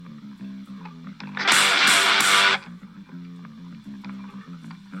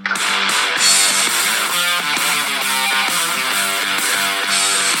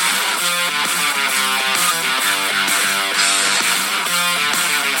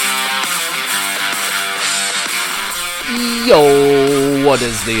Yo, what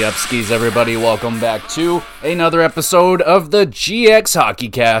is the upskis, everybody? Welcome back to another episode of the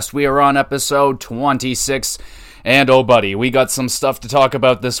GXHockeyCast. We are on episode 26, and oh buddy, we got some stuff to talk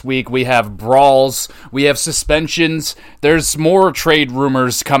about this week. We have brawls, we have suspensions, there's more trade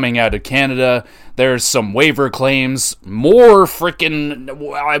rumors coming out of Canada, there's some waiver claims, more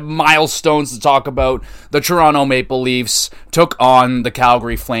freaking milestones to talk about. The Toronto Maple Leafs took on the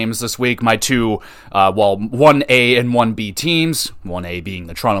Calgary Flames this week, my two, 1A and 1B teams, 1A being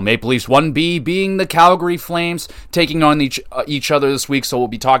the Toronto Maple Leafs, 1B being the Calgary Flames, taking on each other this week, so we'll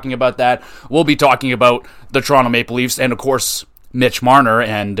be talking about that. We'll be talking about the Toronto Maple Leafs, and of course, Mitch Marner,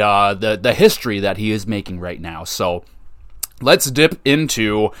 and the history that he is making right now. So, let's dip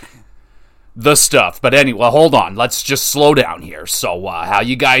into the stuff. But anyway, hold on. Let's just slow down here. So, how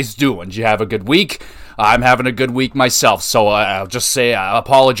you guys doing? Did you have a good week? I'm having a good week myself. So, I'll just say I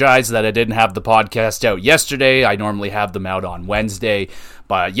apologize that I didn't have the podcast out yesterday. I normally have them out on Wednesday.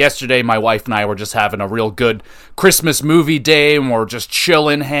 But yesterday, my wife and I were just having a real good Christmas movie day, and we're just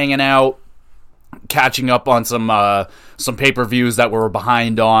chilling, hanging out, catching up on some pay-per-views that we were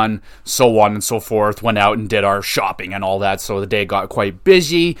behind on, so on and so forth. Went out and did our shopping and all that, so the day got quite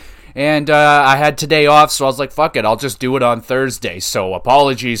busy. And I had today off, so I was like, fuck it, I'll just do it on Thursday. So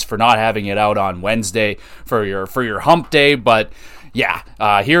apologies for not having it out on Wednesday for your hump day, but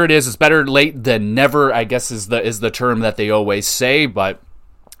yeah, here it is. It's better late than never, I guess is the term that they always say. But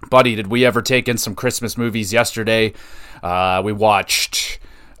buddy, did we ever take in some Christmas movies yesterday? We watched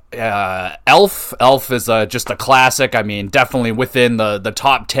Elf. Elf is just a classic. I mean, definitely within the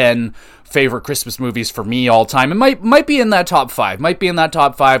top 10 favorite Christmas movies for me all time. It might be in that top 5. Might be in that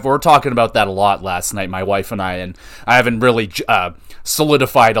top 5. We were talking about that a lot last night, my wife and I haven't really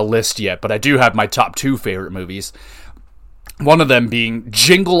solidified a list yet, but I do have my top 2 favorite movies. One of them being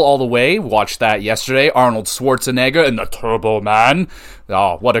Jingle All the Way. Watched that yesterday. Arnold Schwarzenegger and the Turbo Man.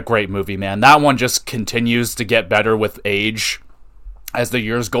 Oh, what a great movie, man. That one just continues to get better with age as the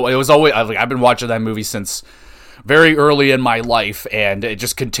years go. It was always, I've been watching that movie since very early in my life, and it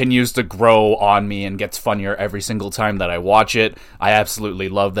just continues to grow on me and gets funnier every single time that I watch it. I absolutely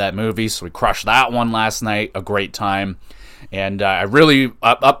love that movie, so we crushed that one last night. A great time. And I really,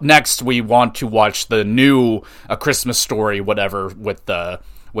 up next, we want to watch the new A Christmas Story, whatever, with the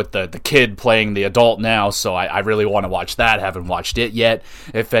kid playing the adult now, so I really want to watch that. Haven't watched it yet.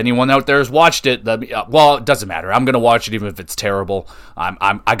 If anyone out there has watched it, well, it doesn't matter. I'm gonna watch it even if it's terrible.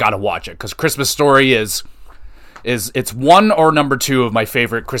 I gotta watch it, because Christmas Story is it's one or number 2 of my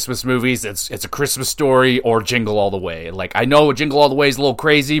favorite Christmas movies. It's A Christmas Story or Jingle All the Way. Like, I know Jingle All the Way is a little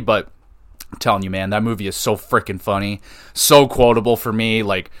crazy, but I'm telling you, man, that movie is so freaking funny, so quotable for me.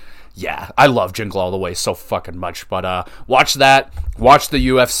 Like, yeah, I love Jingle All the Way so fucking much. But watch that. Watch the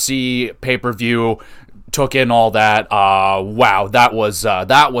UFC pay-per-view. Took in all that. Wow, that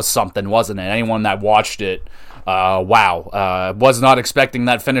was something, wasn't it? Anyone that watched it, wow. Was not expecting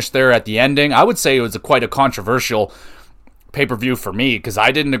that finish there at the ending. I would say it was quite a controversial pay-per-view for me, because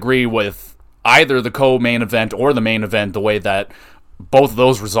I didn't agree with either the co-main event or the main event the way that both of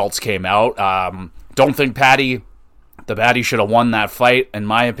those results came out. Don't think the Patty should have won that fight, in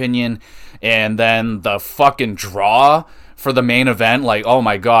my opinion. And then the fucking draw for the main event, like, oh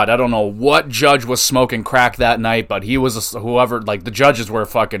my god, I don't know what judge was smoking crack that night, but he was whoever, like, the judges were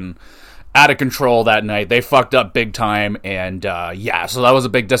fucking out of control that night. They fucked up big time, and yeah, so that was a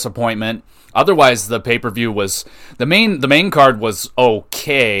big disappointment. Otherwise, the pay-per-view was the main card was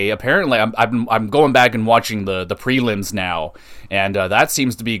okay. Apparently, I'm going back and watching the prelims now, and that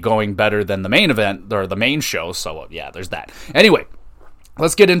seems to be going better than the main event or the main show. So yeah, there's that. Anyway,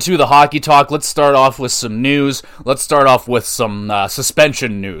 let's get into the hockey talk. Let's start off with some news. Let's start off with some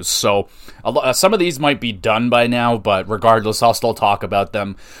suspension news. So some of these might be done by now, but regardless, I'll still talk about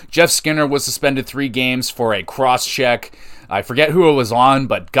them. Jeff Skinner was suspended 3 games for a cross-check. I forget who it was on,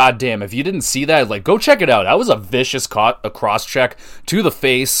 but goddamn, if you didn't see that, like, go check it out. That was a vicious cross-check to the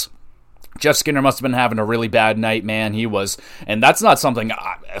face. Jeff Skinner must have been having a really bad night, man. He was, and that's not something,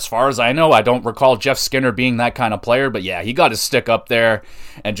 as far as I know, I don't recall Jeff Skinner being that kind of player, but yeah, he got his stick up there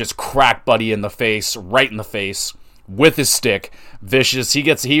and just cracked Buddy in the face, right in the face, with his stick. Vicious.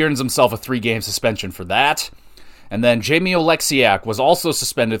 He earns himself a 3-game suspension for that. And then Jamie Oleksiak was also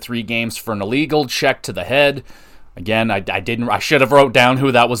suspended 3 games for an illegal check to the head. Again, I should have wrote down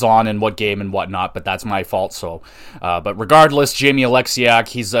who that was on and what game and whatnot, but that's my fault. So, but regardless, Jamie Oleksiak,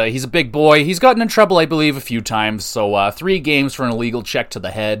 he's a big boy. He's gotten in trouble, I believe, a few times. So, 3 games for an illegal check to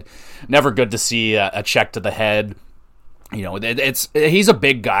the head. Never good to see a check to the head. he's a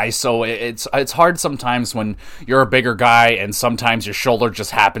big guy, so it's hard sometimes when you're a bigger guy and sometimes your shoulder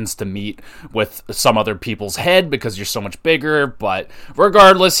just happens to meet with some other people's head because you're so much bigger. But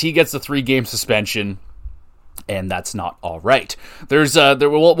regardless, he gets a 3-game suspension, and that's not all right.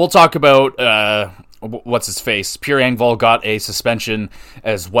 We'll talk about what's his face. Pierre Engvall got a suspension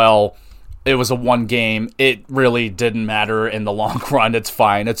as well. It was a 1 game. It really didn't matter in the long run. It's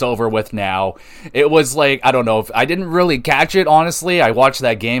fine. It's over with now. It was like, I don't know, if I didn't really catch it, honestly. I watched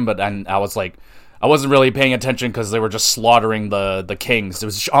that game, but I was like, I wasn't really paying attention because they were just slaughtering the Kings. It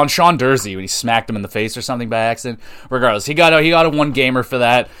was on Sean Dursey when he smacked him in the face or something by accident. Regardless, he got a 1-gamer for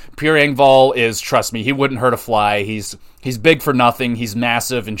that. Pierre Engvall is, trust me, he wouldn't hurt a fly. He's big for nothing. He's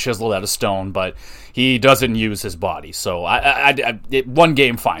massive and chiseled out of stone, but he doesn't use his body. So 1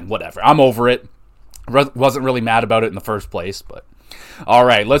 game, fine, whatever. I'm over it. Wasn't really mad about it in the first place, but all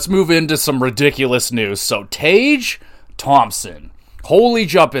right, let's move into some ridiculous news. So Tage Thompson. Holy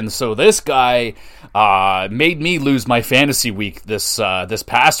jumping. So this guy made me lose my fantasy week this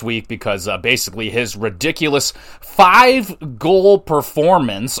past week because basically his ridiculous 5-goal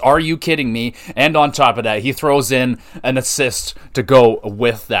performance. Are you kidding me? And on top of that, he throws in an assist to go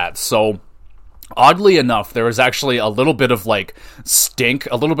with that. So oddly enough, there was actually a little bit of stank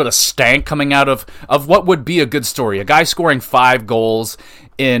coming out of what would be a good story. A guy scoring 5 goals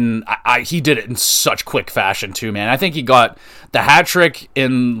he did it in such quick fashion too, man. I think he got the hat trick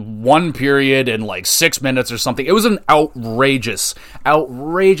in 1 period in 6 minutes or something. It was an outrageous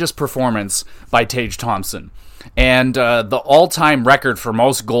performance by Tage Thompson. And the all-time record for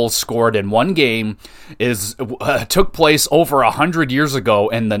most goals scored in 1 game took place over 100 years ago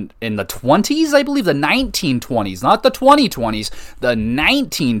in the 20s, I believe, the 1920s, not the 2020s, the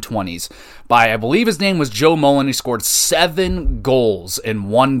 1920s. By, I believe his name was Joe Mullen. He scored 7 goals in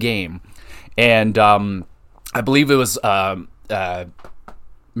 1 game, and I believe it was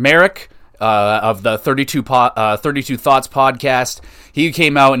Merrick of the 32 Thoughts podcast. He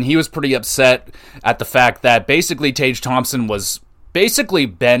came out and he was pretty upset at the fact that basically Tage Thompson was basically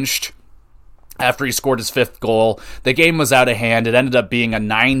benched after he scored his 5th goal. The game was out of hand. It ended up being a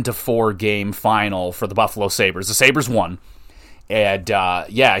 9-4 game final for the Buffalo Sabres. The Sabres won. And,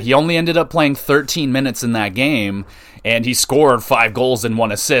 he only ended up playing 13 minutes in that game, and he scored 5 goals and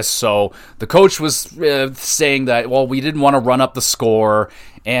 1 assist. So the coach was saying that, well, we didn't want to run up the score.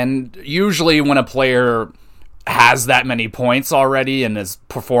 And usually when a player has that many points already and has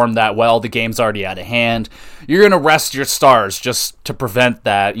performed that well, the game's already out of hand. You're going to rest your stars just to prevent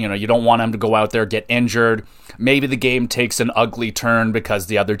that. You don't want them to go out there, get injured. Maybe the game takes an ugly turn because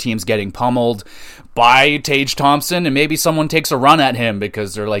the other team's getting pummeled by Tage Thompson, and maybe someone takes a run at him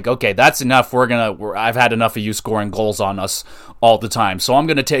because they're like, okay, that's enough. I've had enough of you scoring goals on us all the time, so I'm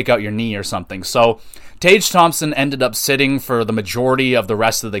going to take out your knee or something. So Tage Thompson ended up sitting for the majority of the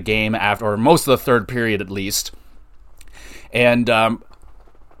rest of the game, or most of the 3rd period at least. And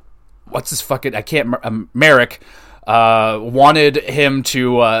Merrick wanted him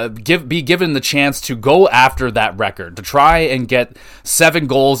to be given the chance to go after that record, to try and get 7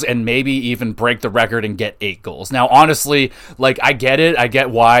 goals and maybe even break the record and get 8 goals. Now, honestly, I get it. I get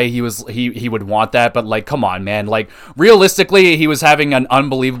why he would want that, but come on, man. Realistically, he was having an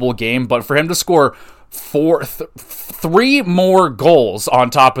unbelievable game, but for him to score 3 more goals on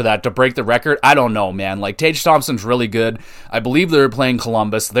top of that to break the record, I don't know, man. Tage Thompson's really good. I believe they're playing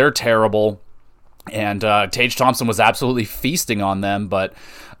Columbus. They're terrible. And Tage Thompson was absolutely feasting on them, but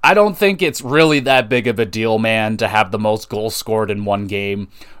I don't think it's really that big of a deal, man, to have the most goals scored in 1 game.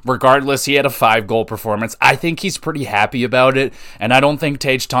 Regardless, he had a 5-goal performance. I think he's pretty happy about it, and I don't think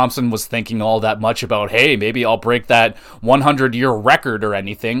Tage Thompson was thinking all that much about, hey, maybe I'll break that 100-year record or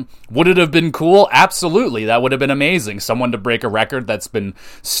anything. Would it have been cool? Absolutely. That would have been amazing. Someone to break a record that's been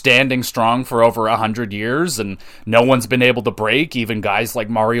standing strong for over 100 years, and no one's been able to break, even guys like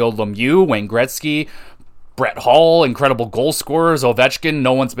Mario Lemieux, Wayne Gretzky, Brett Hull, incredible goal scorers, Ovechkin,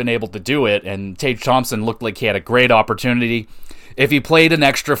 no one's been able to do it, and Tage Thompson looked like he had a great opportunity. If he played an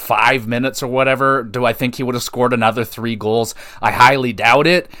extra 5 minutes or whatever, do I think he would have scored another 3 goals? I highly doubt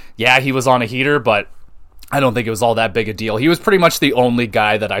it. Yeah, he was on a heater, but I don't think it was all that big a deal. He was pretty much the only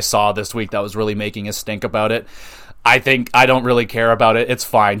guy that I saw this week that was really making a stink about it. I don't really care about it. It's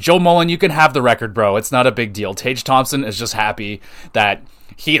fine. Joe Mullen, you can have the record, bro. It's not a big deal. Tage Thompson is just happy that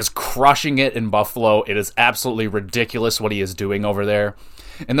he is crushing it in Buffalo. It is absolutely ridiculous what he is doing over there.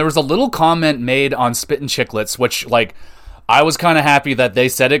 And there was a little comment made on Spittin' Chicklets, which, I was kind of happy that they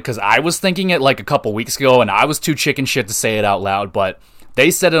said it because I was thinking it a couple weeks ago, and I was too chicken shit to say it out loud, but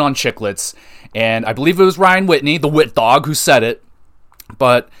they said it on Chicklets, and I believe it was Ryan Whitney, the Wit Dog, who said it.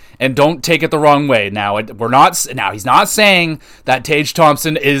 And don't take it the wrong way. Now, he's not saying that Tage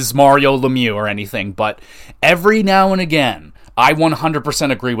Thompson is Mario Lemieux or anything, but every now and again, I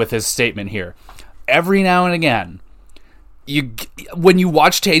 100% agree with his statement here. Every now and again, when you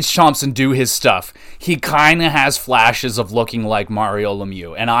watch Tage Thompson do his stuff, he kind of has flashes of looking like Mario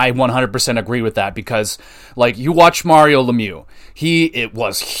Lemieux, and I 100% agree with that because, like, you watch Mario Lemieux, it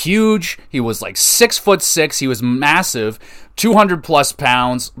was huge. He was like 6'6". He was massive, 200 plus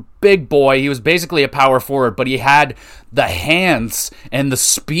pounds, big boy. He was basically a power forward, but he had the hands and the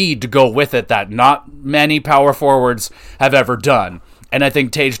speed to go with it that not many power forwards have ever done. And I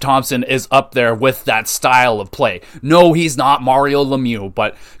think Tage Thompson is up there with that style of play. No, he's not Mario Lemieux,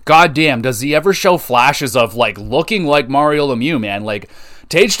 but goddamn, does he ever show flashes of, like, looking like Mario Lemieux, man? Like,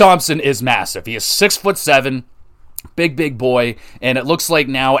 Tage Thompson is massive. He is 6'7", big boy, and it looks like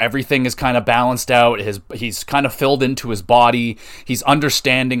now everything is kind of balanced out. He's kind of filled into his body. He's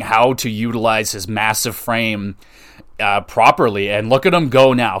understanding how to utilize his massive frame properly, and look at him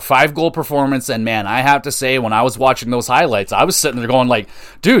go now. 5-goal performance, and man, I have to say, when I was watching those highlights, I was sitting there going like,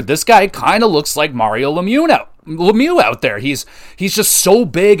 dude, this guy kind of looks like Mario Lemieux out there. He's just so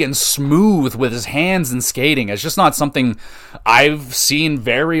big and smooth with his hands and skating. It's just not something I've seen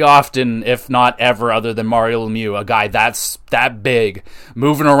very often, if not ever, other than Mario Lemieux, a guy that's that big,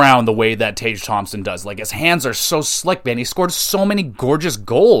 moving around the way that Tage Thompson does. Like, his hands are so slick, man. He scored so many gorgeous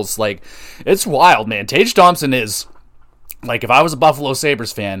goals. Like, it's wild, man. Tage Thompson is, like, if I was a Buffalo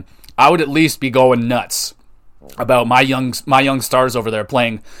Sabres fan, I would at least be going nuts about my young stars over there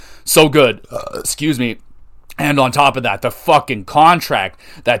playing so good. Excuse me. And on top of that, the fucking contract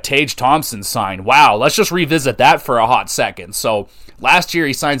that Tage Thompson signed. Wow, let's just revisit that for a hot second. So, last year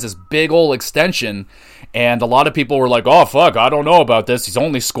he signs this big old extension, and a lot of people were like, oh, fuck, I don't know about this. He's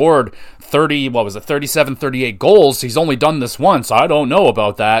only scored 37, 38 goals. He's only done this once. I don't know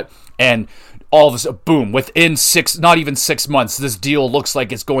about that. And all of a sudden, boom, within not even 6 months, this deal looks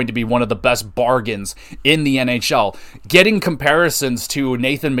like it's going to be one of the best bargains in the NHL. Getting comparisons to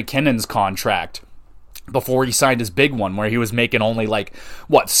Nathan McKinnon's contract before he signed his big one, where he was making only like,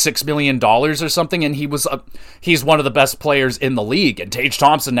 $6 million or something, and he's one of the best players in the league. And Tage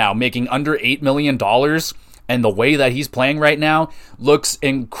Thompson now making under $8 million, and the way that he's playing right now looks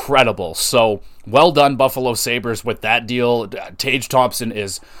incredible. So, well done, Buffalo Sabres, with that deal. Tage Thompson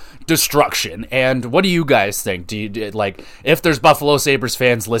is destruction. And what do you guys think? Do you like, if there's Buffalo Sabres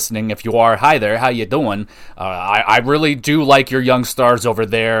fans listening? If you are, hi there, how you doing? I really do like your young stars over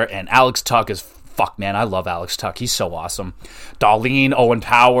there, and Alex Tuch is fuck, man, I love Alex Tuch. He's so awesome. Darlene, Owen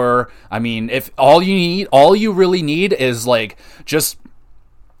Power. I mean, if all you really need is, like, just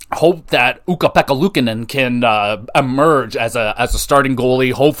hope that Ukko-Pekka Luukkonen can emerge as a starting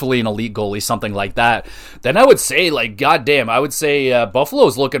goalie, hopefully an elite goalie, something like that, then I would say, like, goddamn, I would say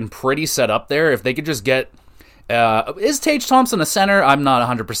Buffalo's looking pretty set up there. If they could just get... is Tage Thompson a center? I'm not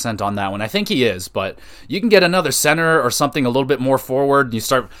 100% on that one. I think he is, but you can get another center or something a little bit more forward, and you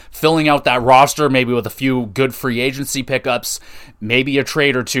start filling out that roster, maybe with a few good free agency pickups, maybe a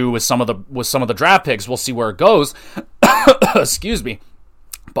trade or two with some of the draft picks. We'll see where it goes. Excuse me.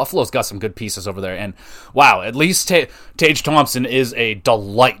 Buffalo's got some good pieces over there, and wow, at least Tage Thompson is a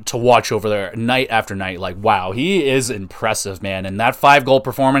delight to watch over there night after night. Like, wow, he is impressive, man. And that 5-goal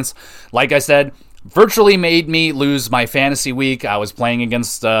performance, like I said, virtually made me lose my fantasy week. I was playing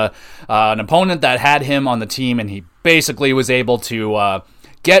against an opponent that had him on the team, and he basically was able to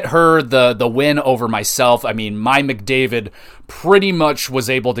get her the win over myself. I mean, my McDavid pretty much was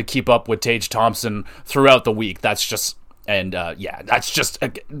able to keep up with Tage Thompson throughout the week. That's just... And, that's just,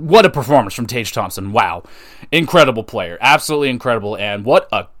 what a performance from Tage Thompson. Wow. Incredible player. Absolutely incredible. And what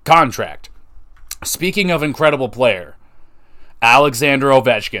a contract. Speaking of incredible player, Alexander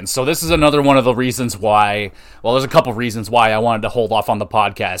Ovechkin. So this is another one of the reasons why, well, there's a couple reasons why I wanted to hold off on the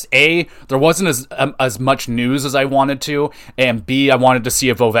podcast. A, there wasn't as much news as I wanted to, and B, I wanted to see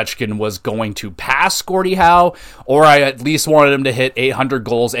if Ovechkin was going to pass Gordie Howe, or I at least wanted him to hit 800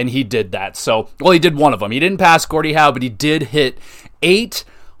 goals, and he did that. So, well, he did one of them. He didn't pass Gordie Howe, but he did hit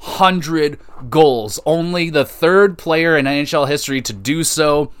 800 goals. Only the third player in NHL history to do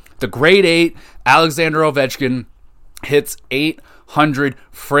so. The grade 8, Alexander Ovechkin, hits 800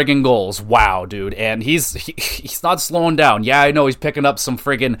 friggin' goals. Wow, dude. And he's not slowing down. Yeah, I know he's picking up some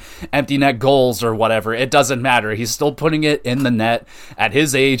friggin' empty net goals or whatever. It doesn't matter. He's still putting it in the net. At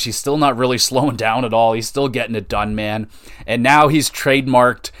his age, he's still not really slowing down at all. He's still getting it done, man. And now he's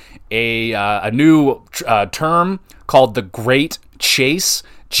trademarked a new term called the Great Chase,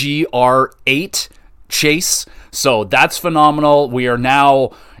 GR8 Chase. So that's phenomenal. We are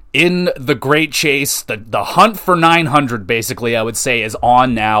now in the great chase. The hunt for 900, basically, I would say, is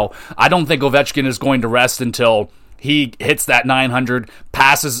on now. I don't think Ovechkin is going to rest until he hits that 900,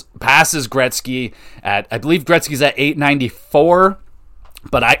 passes Gretzky at, I believe Gretzky's at 894.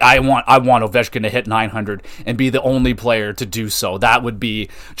 But I want Ovechkin to hit 900 and be the only player to do so. That would be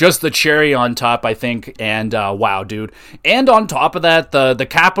just the cherry on top, I think. And wow, dude. And on top of that, the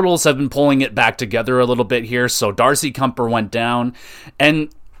Capitals have been pulling it back together a little bit here. So Darcy Kuemper went down,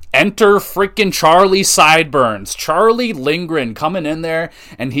 and enter freaking Charlie Sideburns. Charlie Lindgren coming in there,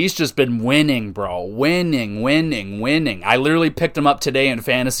 and he's just been winning, bro. Winning. I literally picked him up today in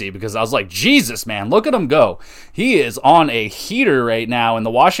fantasy because I was like, Jesus, man, look at him go. He is on a heater right now, and the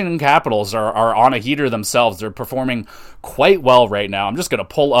Washington Capitals are on a heater themselves. They're performing quite well right now. I'm just going to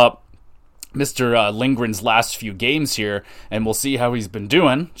pull up Mr. Lindgren's last few games here, and we'll see how he's been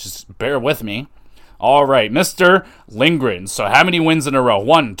doing. Just bear with me. All right, Mr. Lindgren. So how many wins in a row?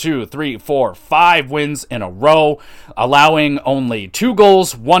 1, 2, 3, 4, 5 wins in a row, allowing only 2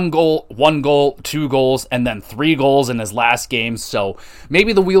 goals, 1 goal, 2 goals, and then 3 goals in his last game. So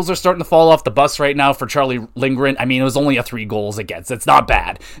maybe the wheels are starting to fall off the bus right now for Charlie Lindgren. I mean, it was only a 3 goals against. It's not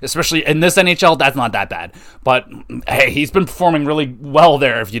bad, especially in this NHL. That's not that bad. But hey, he's been performing really well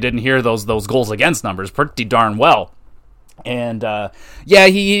there. If you didn't hear those goals against numbers, pretty darn well. And yeah,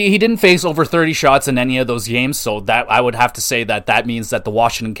 he didn't face over 30 shots in any of those games, so that I would have to say that means that the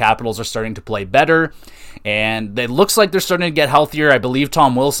Washington Capitals are starting to play better, and it looks like they're starting to get healthier. I believe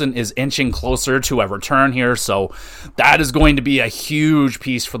Tom Wilson is inching closer to a return here, so that is going to be a huge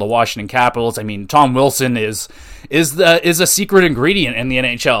piece for the Washington Capitals. I mean, Tom Wilson is a secret ingredient in the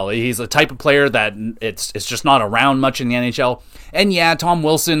NHL. He's a type of player that it's just not around much in the NHL. And yeah, Tom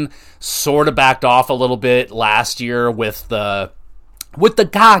Wilson sort of backed off a little bit last year with the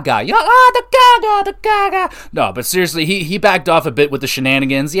gaga. The gaga. No, but seriously, he backed off a bit with the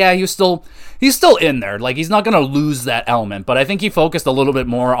shenanigans. Yeah, he's still in there. Like, he's not going to lose that element, but I think he focused a little bit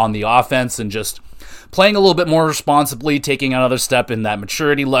more on the offense and just playing a little bit more responsibly, taking another step in that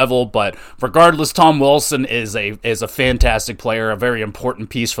maturity level. But regardless, Tom Wilson is a fantastic player, a very important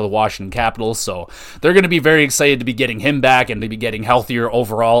piece for the Washington Capitals. So they're going to be very excited to be getting him back and to be getting healthier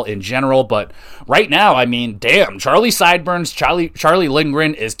overall in general. But right now, I mean, damn, Charlie Sideburns, Charlie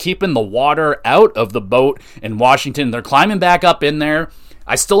Lindgren is keeping the water out of the boat in Washington. They're climbing back up in there.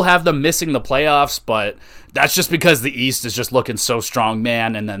 I still have them missing the playoffs, but that's just because the East is just looking so strong,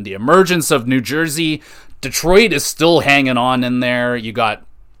 man. And then the emergence of New Jersey, Detroit is still hanging on in there. You got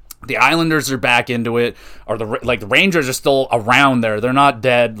the Islanders are back into it, or the Rangers are still around there. They're not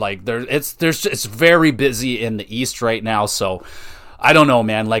dead. Like it's very busy in the East right now. So I don't know,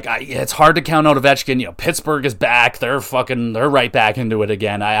 man. Like it's hard to count out Ovechkin. You know, Pittsburgh is back. They're right back into it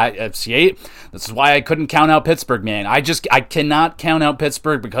again. See, this is why I couldn't count out Pittsburgh, man. I cannot count out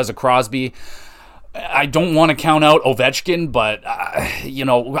Pittsburgh because of Crosby. I don't want to count out Ovechkin, but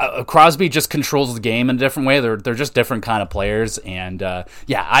Crosby just controls the game in a different way. They're just different kind of players, and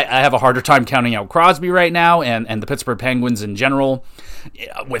yeah, I have a harder time counting out Crosby right now, and the Pittsburgh Penguins in general,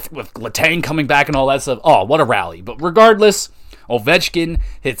 with Letang coming back and all that stuff. Oh, what a rally! But regardless, Ovechkin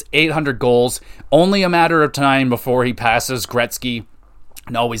hits 800 goals. Only a matter of time before he passes Gretzky.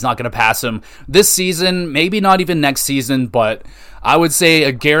 No, he's not going to pass him this season, maybe not even next season, but I would say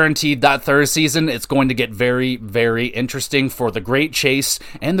a guaranteed that third season, it's going to get very, very interesting for the Great Chase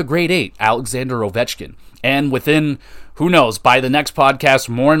and the Great Eight, Alexander Ovechkin. And within, who knows, by the next podcast,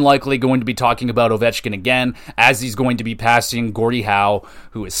 more than likely going to be talking about Ovechkin again, as he's going to be passing Gordie Howe,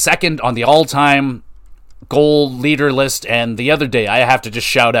 who is second on the all-time goal leader list. And the other day, I have to just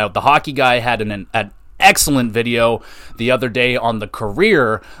shout out, the Hockey Guy had an excellent video the other day on the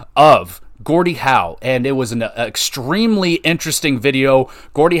career of Gordie Howe, and it was an extremely interesting video.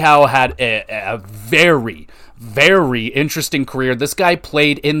 Gordie Howe had a very, very interesting career. This guy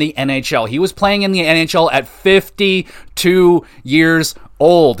played in the NHL. He was playing in the NHL at 52 years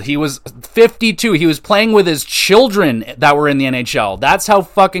old. He was 52. He was playing with his children that were in the NHL. That's how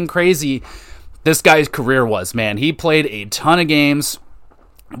fucking crazy this guy's career was, man. He played a ton of games.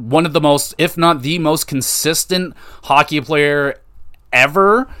 One of the most, if not the most consistent hockey player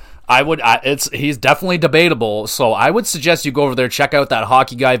ever. He's definitely debatable, so I would suggest you go over there, check out that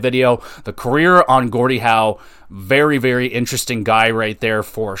Hockey Guy video, the career on Gordie Howe. Very, very interesting guy right there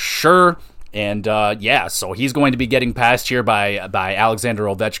for sure. And yeah, so he's going to be getting passed here by Alexander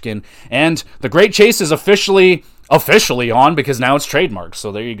Ovechkin, and the Great Chase is officially on because now it's trademarked.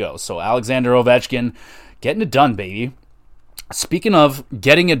 So there you go. So Alexander Ovechkin getting it done, baby. Speaking of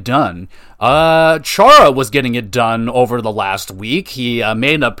getting it done, Chara was getting it done over the last week. He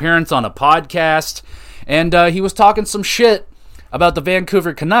made an appearance on a podcast, and he was talking some shit about the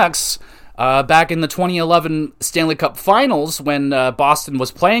Vancouver Canucks back in the 2011 Stanley Cup Finals when Boston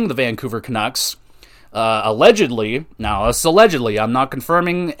was playing the Vancouver Canucks. Allegedly, now it's allegedly, I'm not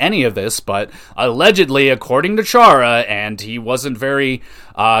confirming any of this, but allegedly, according to Chara, and he wasn't very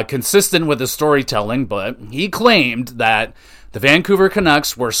consistent with his storytelling, but he claimed that the Vancouver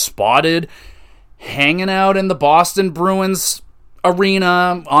Canucks were spotted hanging out in the Boston Bruins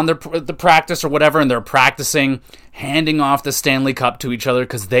arena on the practice or whatever, and they're practicing handing off the Stanley Cup to each other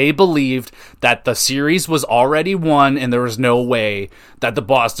because they believed that the series was already won and there was no way that the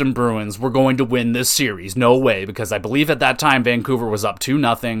Boston Bruins were going to win this series. No way, because I believe at that time Vancouver was up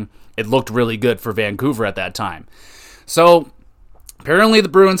 2-0. It looked really good for Vancouver at that time. So apparently the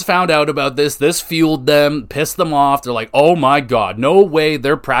Bruins found out about this. This fueled them, pissed them off. They're like, oh my god, no way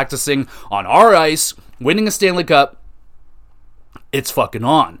they're practicing on our ice, winning a Stanley Cup. It's fucking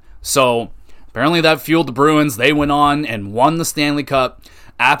on. So apparently that fueled the Bruins. They went on and won the Stanley Cup,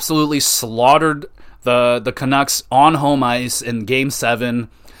 absolutely slaughtered the Canucks on home ice in Game 7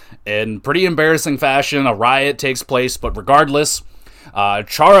 in pretty embarrassing fashion. A riot takes place, but regardless,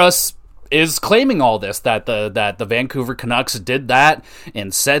 Chara is claiming all this, that the Vancouver Canucks did that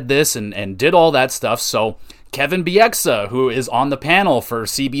and said this and did all that stuff. So Kevin Bieksa, who is on the panel for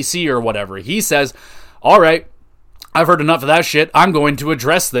CBC or whatever, he says, all right, I've heard enough of that shit. I'm going to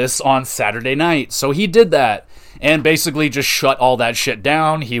address this on Saturday night. So he did that and basically just shut all that shit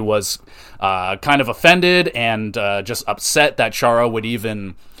down. He was kind of offended and just upset that Chara would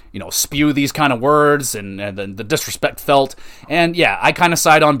even, spew these kind of words and the disrespect felt. And yeah, I kind of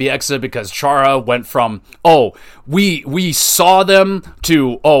side on Bieksa because Chara went from, oh, we saw them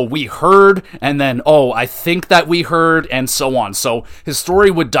to, oh, we heard, and then, oh, I think that we heard, and so on. So his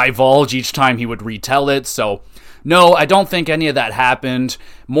story would divulge each time he would retell it. So no, I don't think any of that happened.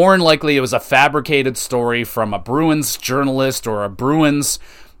 More than likely, it was a fabricated story from a Bruins journalist or a Bruins,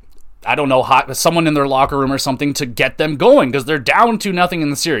 I don't know, someone in their locker room or something to get them going because they're down 2-0 in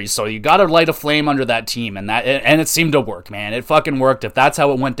the series. So you got to light a flame under that team, and it seemed to work, man. It fucking worked. If that's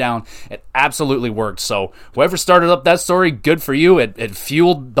how it went down, it absolutely worked. So whoever started up that story, good for you. It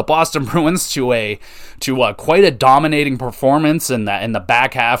fueled the Boston Bruins to quite a dominating performance in the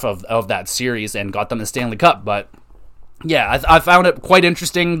back half of that series and got them the Stanley Cup. But yeah, I found it quite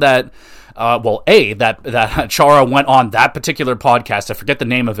interesting that that Chara went on that particular podcast. I forget the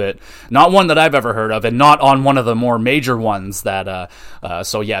name of it. Not one that I've ever heard of, and not on one of the more major ones that,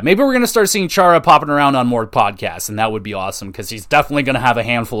 so yeah, maybe we're going to start seeing Chara popping around on more podcasts, and that would be awesome, because he's definitely going to have a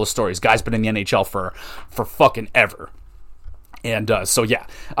handful of stories. Guy's been in the NHL for fucking ever. And, so yeah,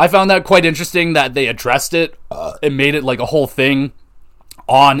 I found that quite interesting that they addressed it, and made it like a whole thing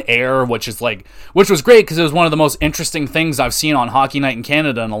on air, which was great because it was one of the most interesting things I've seen on Hockey Night in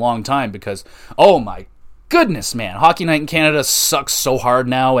Canada in a long time, because oh my goodness, man, Hockey Night in Canada sucks so hard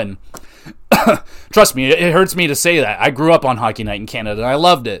now, and trust me, it hurts me to say that. I grew up on Hockey Night in Canada and I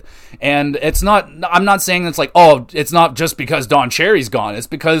loved it, and I'm not saying it's like, oh, it's not just because Don Cherry's gone, it's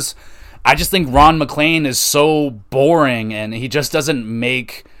because I just think Ron McLean is so boring and he just doesn't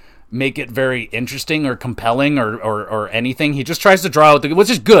make it very interesting or compelling or anything. He just tries to draw out which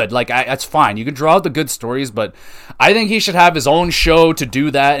is good. Like, that's fine. You can draw out the good stories, but I think he should have his own show to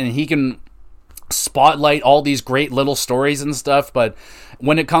do that, and he can spotlight all these great little stories and stuff. But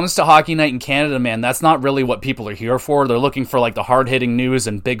when it comes to Hockey Night in Canada, man, that's not really what people are here for. They're looking for like the hard-hitting news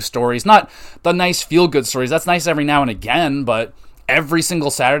and big stories, not the nice feel-good stories. That's nice every now and again, but every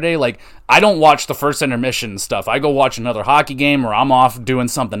single Saturday, like, I don't watch the first intermission stuff. I go watch another hockey game, or I'm off doing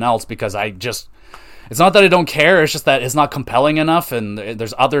something else, because it's not that I don't care, it's just that it's not compelling enough, and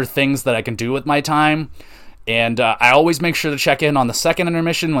there's other things that I can do with my time. And I always make sure to check in on the second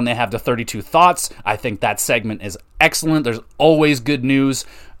intermission when they have the 32 Thoughts. I think that segment is excellent. There's always good news,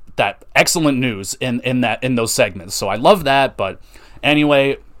 that excellent news in those segments. So I love that. But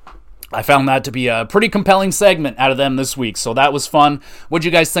anyway, I found that to be a pretty compelling segment out of them this week, so that was fun. What'd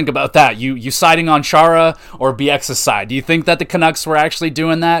you guys think about that? You siding on Chara or BX's side? Do you think that the Canucks were actually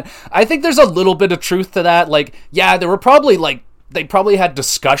doing that? I think there's a little bit of truth to that. Like, yeah, there were probably they probably had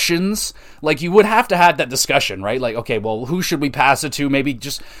discussions. Like, you would have to have that discussion, right? Like, okay, well, who should we pass it to? Maybe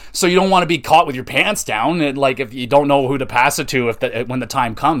just so you don't want to be caught with your pants down, and like if you don't know who to pass it to when the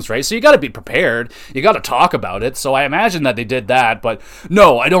time comes, right? So you got to be prepared. You got to talk about it. So I imagine that they did that, but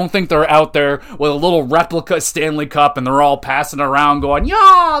no, I don't think they're out there with a little replica Stanley Cup and they're all passing around going,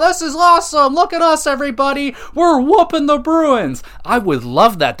 "Yeah, this is awesome! Look at us, everybody! We're whooping the Bruins." I would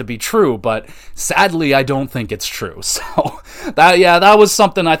love that to be true, but sadly, I don't think it's true. So that was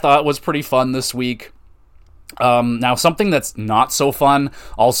something I thought was pretty fun this week. Now, something that's not so fun,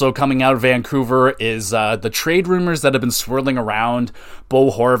 also coming out of Vancouver, is the trade rumors that have been swirling around Bo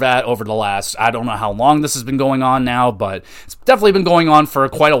Horvat over the last, I don't know how long this has been going on now, but it's definitely been going on for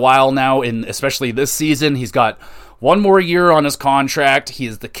quite a while now, especially this season. He's got one more year on his contract. He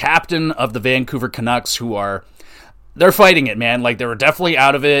is the captain of the Vancouver Canucks, they're fighting it, man. Like, they were definitely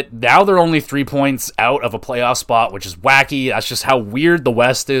out of it. Now they're only 3 points out of a playoff spot, which is wacky. That's just how weird the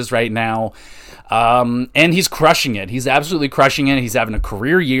West is right now. And he's crushing it. He's absolutely crushing it. He's having a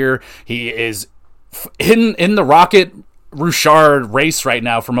career year. He is in the Rocket Rouchard race right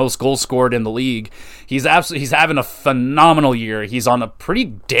now for most goals scored in the league. He's having a phenomenal year. He's on a pretty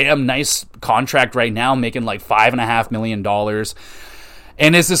damn nice contract right now, making like $5.5 million.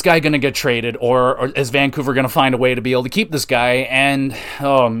 And is this guy going to get traded, or is Vancouver going to find a way to be able to keep this guy? And,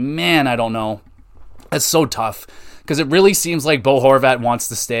 oh man, I don't know. It's so tough, because it really seems like Bo Horvat wants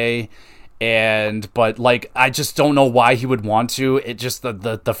to stay, but like, I just don't know why he would want to. It just,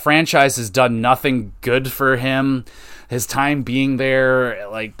 the franchise has done nothing good for him. His time being there,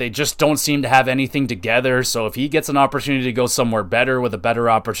 like, they just don't seem to have anything together. So if he gets an opportunity to go somewhere better with a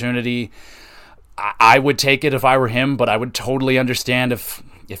better opportunity, I would take it if I were him, but I would totally understand if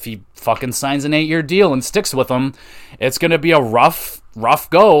he fucking signs an 8-year deal and sticks with them. It's going to be a rough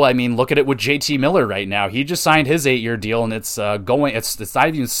go. I mean, look at it with JT Miller right now. He just signed his 8-year deal, and it's not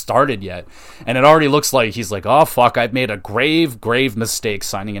even started yet. And it already looks like he's like, oh, fuck, I've made a grave mistake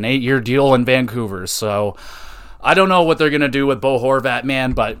signing an 8-year deal in Vancouver. So I don't know what they're going to do with Bo Horvat,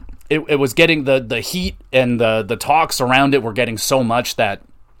 man, but it was getting the heat, and the talks around it were getting so much that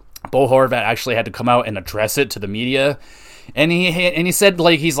Bo Horvat actually had to come out and address it to the media. And he said,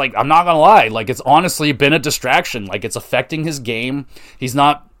 like, he's like, I'm not gonna lie, like, it's honestly been a distraction. Like, it's affecting his game. He's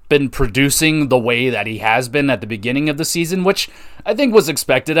not been producing the way that he has been at the beginning of the season, which I think was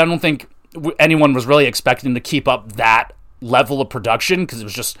expected. I don't think anyone was really expecting to keep up that level of production, because it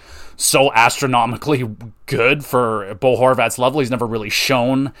was just so astronomically good for Bo Horvat's level. He's never really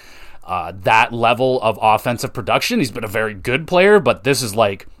shown that level of offensive production. He's been a very good player, but this is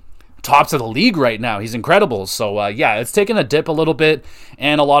like tops of the league right now. He's incredible. So yeah, it's taken a dip a little bit,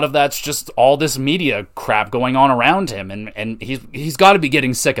 and a lot of that's just all this media crap going on around him, and he's got to be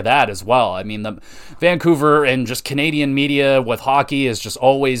getting sick of that as well. I mean, the Vancouver and just Canadian media with hockey is just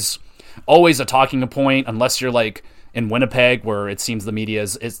always a talking point, unless you're like in Winnipeg, where it seems the media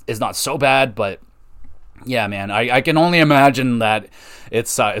is not so bad. But yeah, man, I can only imagine that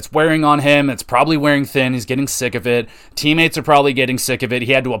it's wearing on him. It's probably wearing thin. He's getting sick of it. Teammates are probably getting sick of it.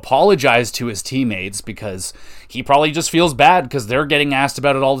 He had to apologize to his teammates because he probably just feels bad because they're getting asked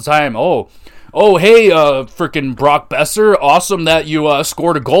about it all the time. Oh, hey, freaking Brock Besser, awesome that you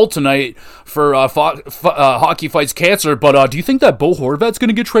scored a goal tonight for Hockey Fights Cancer, but do you think that Bo Horvat's going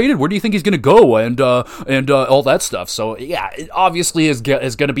to get traded? Where do you think he's going to go? And all that stuff. So, yeah, it obviously is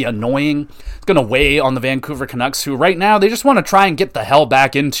going to be annoying. It's going to weigh on the Vancouver Canucks, who right now, they just want to try and get the hell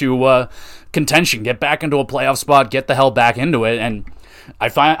back into contention, get back into a playoff spot, get the hell back into it, and I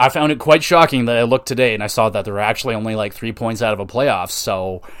found it quite shocking that I looked today and I saw that there were actually only like 3 points out of a playoff,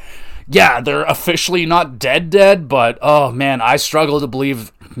 so yeah, they're officially not dead, but oh man, I struggle to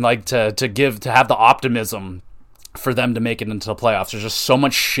believe, like, to have the optimism for them to make it into the playoffs. There's just so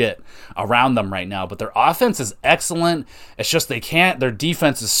much shit around them right now, but their offense is excellent. It's just their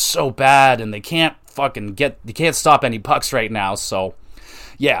defense is so bad, and they can't stop any pucks right now. So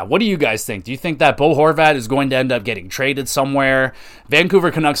yeah, what do you guys think? Do you think that Bo Horvat is going to end up getting traded somewhere? Vancouver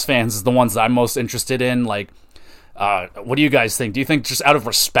Canucks fans is the ones that I'm most interested in. Like, what do you guys think? Do you think just out of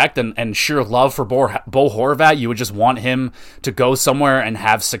respect and sheer love for Bo Horvat, you would just want him to go somewhere and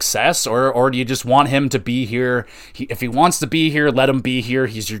have success? Or do you just want him to be here? If he wants to be here, let him be here.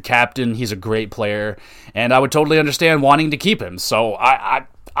 He's your captain. He's a great player. And I would totally understand wanting to keep him. So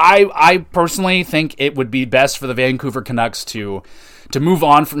I personally think it would be best for the Vancouver Canucks to move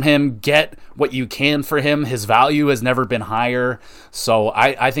on from him, get what you can for him. His value has never been higher. So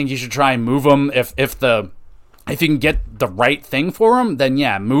I think you should try and move him. If you can get the right thing for him, then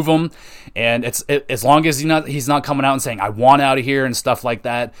yeah, move him. And as long as he's not coming out and saying, I want out of here and stuff like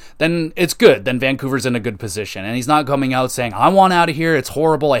that, then it's good. Then Vancouver's in a good position. And he's not coming out saying, I want out of here, it's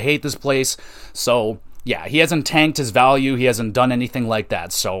horrible, I hate this place. So yeah, he hasn't tanked his value. He hasn't done anything like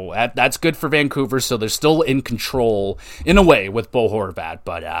that. So that's good for Vancouver. So they're still in control in a way with Bo Horvat.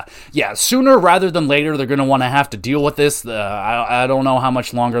 But yeah, sooner rather than later, they're going to want to have to deal with this. I don't know how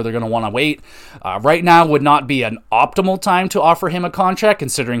much longer they're going to want to wait. Right now would not be an optimal time to offer him a contract,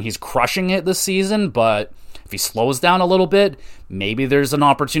 considering he's crushing it this season. But If he slows down a little bit, maybe there's an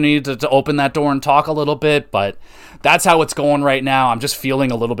opportunity to open that door and talk a little bit, but that's how it's going right now. I'm just feeling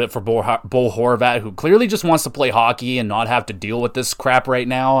a little bit for Bo Horvat, who clearly just wants to play hockey and not have to deal with this crap right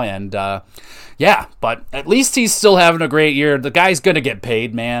now, and yeah, but at least he's still having a great year. The guy's gonna get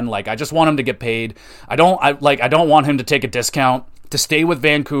paid, man. Like, I just want him to get paid. I don't want him to take a discount to stay with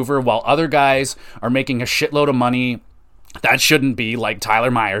Vancouver while other guys are making a shitload of money. That shouldn't be, like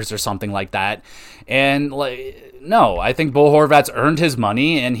Tyler Myers or something like that. And, like, no, I think Bo Horvat's earned his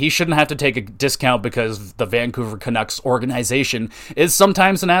money, and he shouldn't have to take a discount because the Vancouver Canucks organization is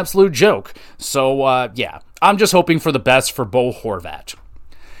sometimes an absolute joke. So, yeah, I'm just hoping for the best for Bo Horvat.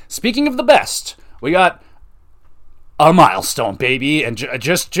 Speaking of the best, we got a milestone, baby, and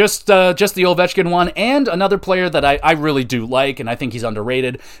just the Ovechkin one, and another player that I really do like, and I think he's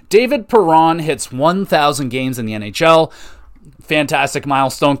underrated. David Perron hits 1,000 games in the NHL. Fantastic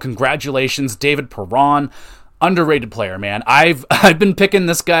milestone. Congratulations, David Perron. Underrated player, man. I've been picking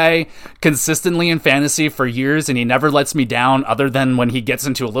this guy consistently in fantasy for years, and he never lets me down other than when he gets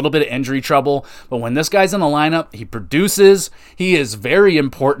into a little bit of injury trouble. But when this guy's in the lineup, he produces. He is very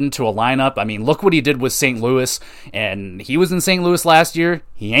important to a lineup. I mean, look what he did with St. Louis, and he was in St. Louis last year.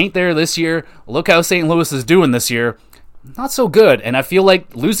 He ain't there this year. Look how St. Louis is doing this year. Not so good, and I feel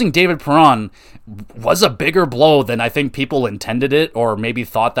like losing David Perron was a bigger blow than I think people intended it, or maybe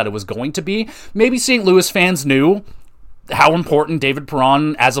thought that it was going to be. Maybe St. Louis fans knew how important David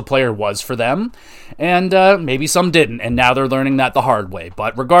Perron as a player was for them, and maybe some didn't, and now they're learning that the hard way.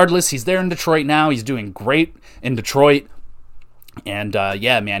 But regardless, he's there in Detroit now. He's doing great in Detroit. And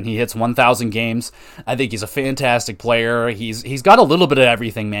yeah, man, he hits 1,000 games. I think he's a fantastic player. He's got a little bit of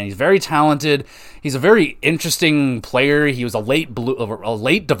everything, man. He's very talented. He's a very interesting player. He was a late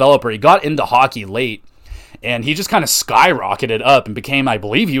developer. He got into hockey late, and he just kind of skyrocketed up and became, I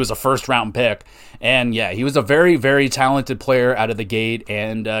believe, he was a first-round pick. And yeah, he was a very, very talented player out of the gate.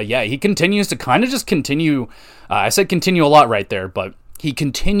 And yeah, he continues to kind of just continue. I said continue a lot right there, but he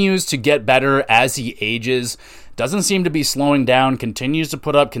continues to get better as he ages. Doesn't seem to be slowing down, continues to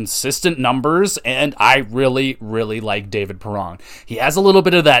put up consistent numbers, and I really, really like David Perron. He has a little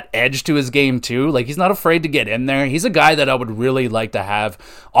bit of that edge to his game, too. Like, he's not afraid to get in there. He's a guy that I would really like to have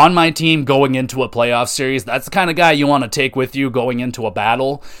on my team going into a playoff series. That's the kind of guy you want to take with you going into a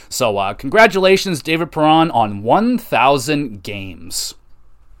battle. So, congratulations, David Perron, on 1,000 games.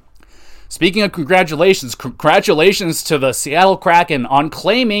 Speaking of congratulations to the Seattle Kraken on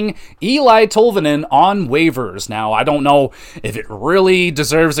claiming Eli Tolvanen on waivers. Now, I don't know if it really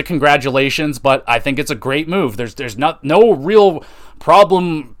deserves a congratulations, but I think it's a great move. There's no real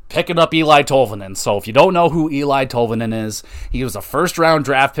problem picking up Eli Tolvanen. So if you don't know who Eli Tolvanen is, he was a first-round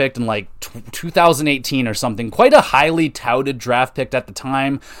draft pick in like 2018 or something. Quite a highly touted draft pick at the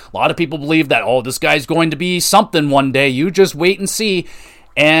time. A lot of people believe that, oh, this guy's going to be something one day. You just wait and see.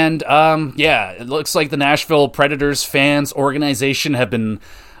 And, yeah, it looks like the Nashville Predators fans organization have been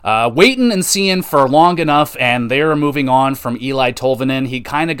waiting and seeing for long enough, and they're moving on from Eli Tolvanen. He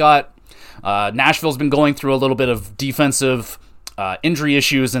kind of got, Nashville's been going through a little bit of defensive injury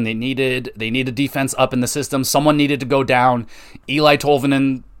issues, and they needed defense up in the system. Someone needed to go down. Eli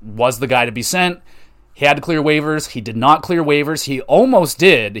Tolvanen was the guy to be sent. He had to clear waivers. He did not clear waivers. He almost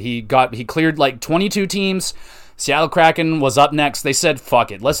did. He cleared like 22 teams. Seattle Kraken was up next. They said,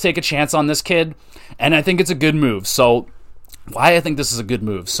 fuck it, let's take a chance on this kid. And I think it's a good move. So, why I think this is a good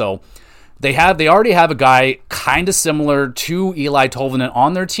move. So, they already have a guy kind of similar to Eli Tolvanen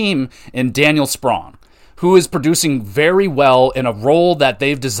on their team in Daniel Sprong, who is producing very well in a role that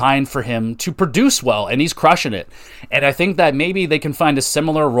they've designed for him to produce well, and he's crushing it. And I think that maybe they can find a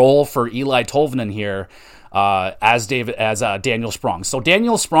similar role for Eli Tolvanen here, as Daniel Sprong. So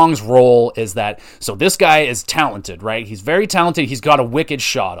Daniel Sprong's role is that, so this guy is talented, right? He's very talented. He's got a wicked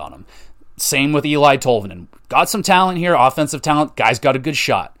shot on him. Same with Eli Tolvanen. Got some talent here, offensive talent. Guy's got a good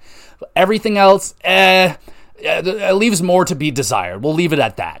shot. Everything else, it leaves more to be desired. We'll leave it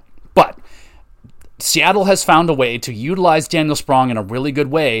at that. But Seattle has found a way to utilize Daniel Sprong in a really good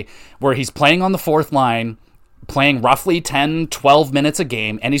way, where he's playing on the fourth line, playing roughly 10, 12 minutes a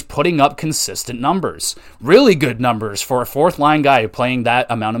game, and he's putting up consistent numbers. Really good numbers for a fourth-line guy playing that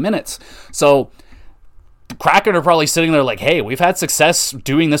amount of minutes. So the Kraken are probably sitting there like, hey, we've had success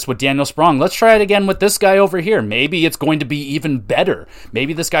doing this with Daniel Sprong. Let's try it again with this guy over here. Maybe it's going to be even better.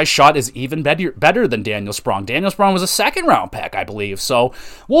 Maybe this guy's shot is even better than Daniel Sprong. Daniel Sprong was a second-round pick, I believe. So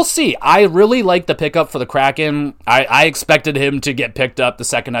we'll see. I really like the pickup for the Kraken. I expected him to get picked up the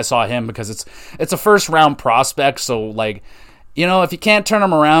second I saw him because it's a first-round prospect. So, like, if you can't turn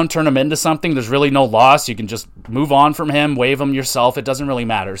him around, turn him into something, there's really no loss. You can just move on from him, waive him yourself. It doesn't really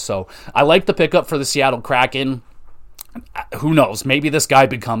matter. So I like the pickup for the Seattle Kraken. Who knows? Maybe this guy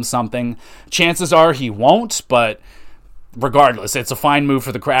becomes something. Chances are he won't, but regardless, it's a fine move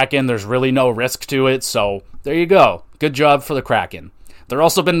for the Kraken. There's really no risk to it. So there you go. Good job for the Kraken. They're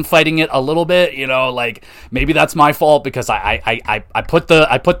also been fighting it a little bit, maybe that's my fault because I put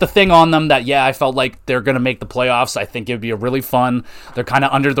the thing on them that, I felt like they're going to make the playoffs. I think it would be a really fun. They're kind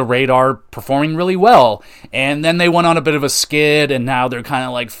of under the radar, performing really well. And then they went on a bit of a skid, and now they're kind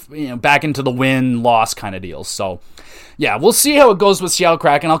of like, back into the win-loss kind of deal. So, yeah, we'll see how it goes with Seattle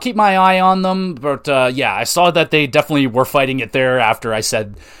Kraken. I'll keep my eye on them, but I saw that they definitely were fighting it there after I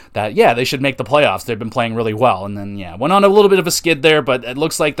said that, they should make the playoffs. They've been playing really well, and then, went on a little bit of a skid there, but it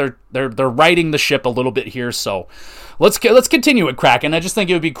looks like they're righting the ship a little bit here, so let's continue with Kraken. I just think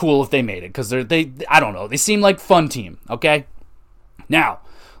it would be cool if they made it, because I don't know, they seem like a fun team, okay? Now,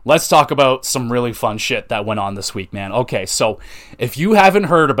 let's talk about some really fun shit that went on this week, man. Okay, so if you haven't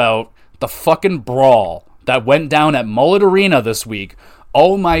heard about the fucking brawl that went down at Mullet Arena this week,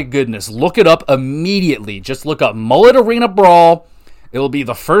 oh my goodness, look it up immediately. Just look up Mullet Arena Brawl. It'll be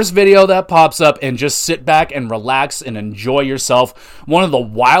the first video that pops up, and just sit back and relax and enjoy yourself. One of the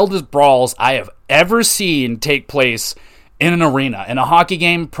wildest brawls I have ever seen take place in an arena. In a hockey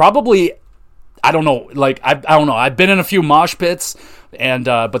game, probably, I don't know, I don't know. I've been in a few mosh pits, and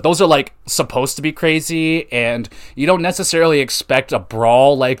but those are supposed to be crazy, and you don't necessarily expect a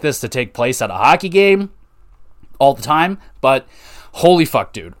brawl like this to take place at a hockey game all the time, but holy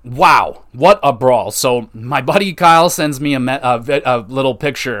fuck, dude. Wow, what a brawl. So my buddy Kyle sends me a little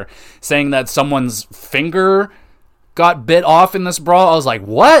picture saying that someone's finger got bit off in this brawl. I was like,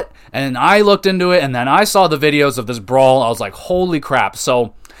 what? And I looked into it, and then I saw the videos of this brawl. I was like, holy crap.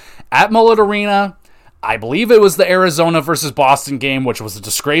 So at Mullet Arena, I believe it was the Arizona versus Boston game, which was a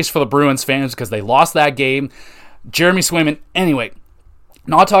disgrace for the Bruins fans because they lost that game. Jeremy Swayman, anyway,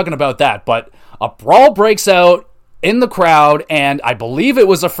 not talking about that, but a brawl breaks out in the crowd, and I believe it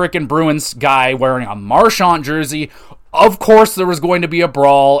was a freaking Bruins guy wearing a Marchand jersey. Of course there was going to be a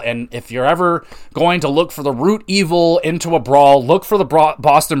brawl, and if you're ever going to look for the root evil into a brawl, look for the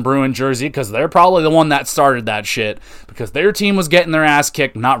Boston Bruin jersey, because they're probably the one that started that shit, because their team was getting their ass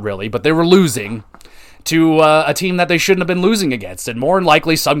kicked, not really, but they were losing to a team that they shouldn't have been losing against, and more than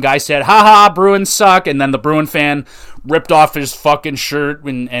likely some guy said, haha, Bruins suck, and then the Bruin fan ripped off his fucking shirt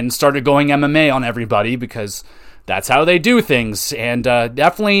and started going MMA on everybody, because that's how they do things, and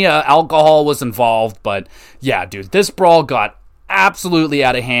definitely alcohol was involved, but yeah, dude, this brawl got absolutely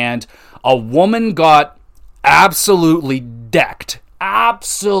out of hand. A woman got absolutely decked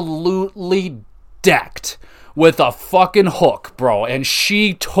with a fucking hook, bro, and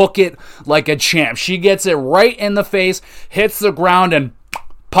she took it like a champ. She gets it right in the face, hits the ground, and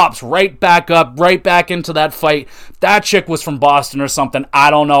pops right back up, right back into that fight. That chick was from Boston or something.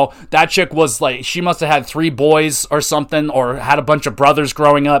 I don't know. That chick was she must have had 3 boys or something, or had a bunch of brothers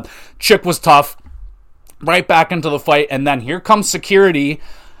growing up. Chick was tough. Right back into the fight. And then here comes security.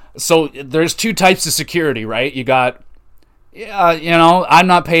 So there's 2 types of security, right? You got, I'm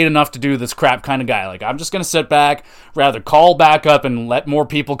not paid enough to do this crap kind of guy. I'm just going to sit back, rather call back up and let more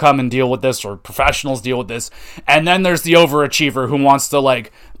people come and deal with this, or professionals deal with this. And then there's the overachiever who wants to,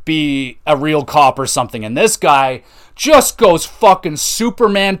 be a real cop or something. And this guy just goes fucking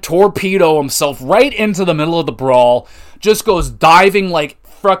Superman torpedo himself right into the middle of the brawl. Just goes diving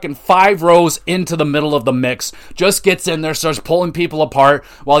fucking 5 rows into the middle of the mix. Just gets in there, starts pulling people apart,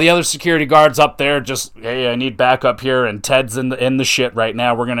 while the other security guards up there just, hey, I need backup here, and Ted's in the shit right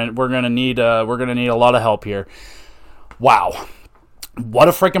now. We're gonna need a lot of help here. Wow, what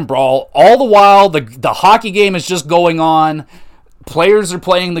a freaking brawl! All the while, the hockey game is just going on. Players are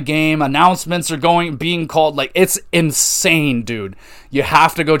playing the game. Announcements are being called. It's insane, dude. You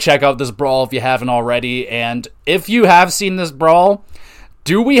have to go check out this brawl if you haven't already. And if you have seen this brawl,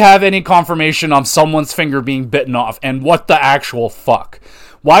 do we have any confirmation on someone's finger being bitten off? And what the actual fuck?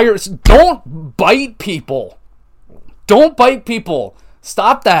 Don't bite people. Don't bite people.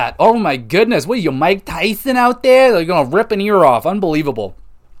 Stop that. Oh my goodness. What are you, Mike Tyson out there? They're going to rip an ear off. Unbelievable.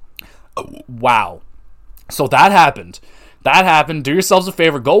 Wow. So that happened. Do yourselves a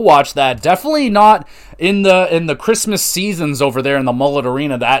favor. Go watch that. Definitely not in the Christmas seasons over there in the Mullet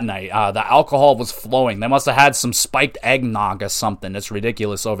Arena that night. The alcohol was flowing. They must have had some spiked eggnog or something. It's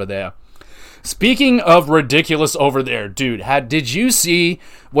ridiculous over there. Speaking of ridiculous over there, dude, did you see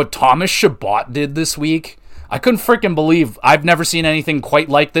what Thomas Chabot did this week? I couldn't freaking believe. I've never seen anything quite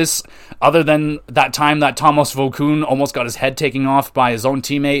like this, other than that time that Thomas Vokoun almost got his head taken off by his own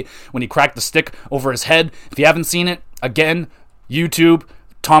teammate when he cracked the stick over his head. If you haven't seen it, again, YouTube,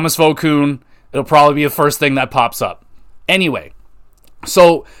 Thomas Vokoun, it'll probably be the first thing that pops up. Anyway,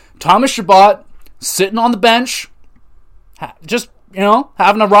 so Thomas Chabot sitting on the bench, just,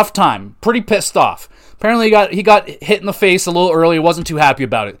 having a rough time, pretty pissed off. Apparently he got hit in the face a little early, wasn't too happy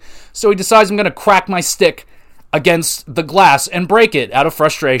about it. So he decides, I'm going to crack my stick against the glass and break it out of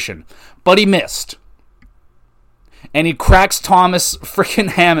frustration. But he missed. And he cracks Thomas freaking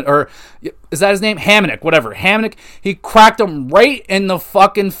Hammond, or is that his name? Hamonic, whatever. Hamonic, he cracked him right in the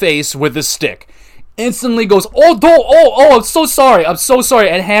fucking face with his stick. Instantly goes, I'm so sorry. And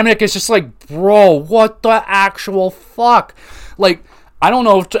Hamonic is just like, bro, what the actual fuck? Like, I don't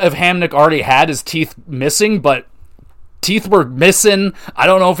know if Hamonic already had his teeth missing, but teeth were missing. I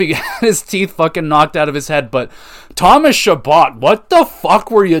don't know if he had his teeth fucking knocked out of his head, but Thomas Chabot, what the fuck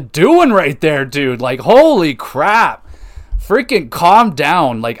were you doing right there, dude? Like, holy crap. Freaking calm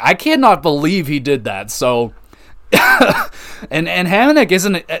down. Like, I cannot believe he did that. So, and Hamonic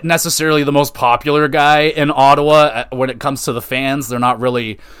isn't necessarily the most popular guy in Ottawa when it comes to the fans. They're not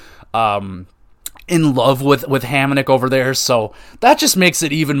really in love with Hamonic over there, so that just makes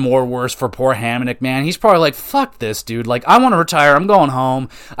it even more worse for poor Hamonic, man. He's probably like, fuck this, dude. Like, I want to retire. I'm going home.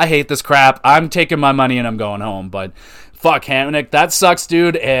 I hate this crap. I'm taking my money and I'm going home. But fuck, Hamonic, that sucks,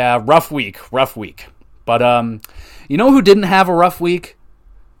 dude. Rough week. But you know who didn't have a rough week?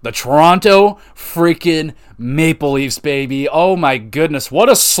 The Toronto freaking Maple Leafs, baby. Oh my goodness, what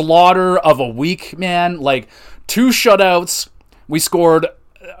a slaughter of a week, man. Like, 2 shutouts. We scored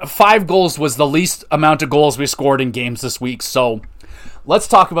 5 goals, was the least amount of goals we scored in games this week. So let's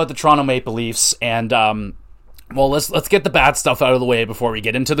talk about the Toronto Maple Leafs, and let's get the bad stuff out of the way before we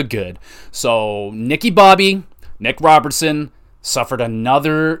get into the good. So Nick Robertson suffered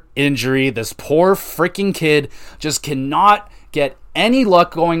another injury. This poor freaking kid just cannot get any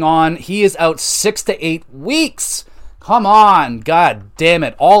luck going on. He is out 6 to 8 weeks. Come on, god damn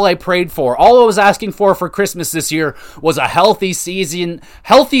it. All I prayed for, all I was asking for Christmas this year was a healthy season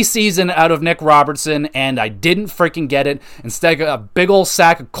out of Nick Robertson, and I didn't freaking get it. Instead, I got a big old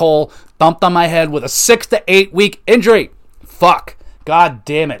sack of coal dumped on my head with a 6 to 8 week injury. Fuck. God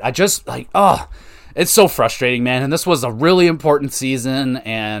damn it. I just, it's so frustrating, man. And this was a really important season,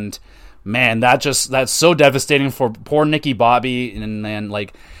 and man, that's so devastating for poor Nicky Bobby. And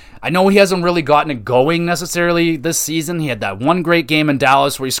like, I know he hasn't really gotten it going necessarily this season. He had that one great game in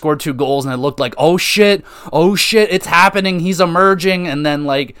Dallas where he scored 2 goals and it looked like, oh shit, it's happening. He's emerging. And then,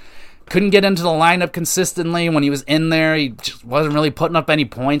 like, couldn't get into the lineup consistently. When he was in there, he just wasn't really putting up any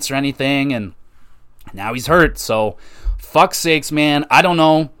points or anything. And now he's hurt. So, fuck's sakes, man. I don't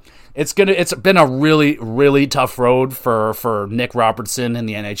know. It's been a really, really tough road for Nick Robertson in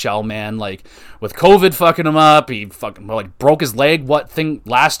the NHL, man. Like, with COVID fucking him up, he fucking broke his leg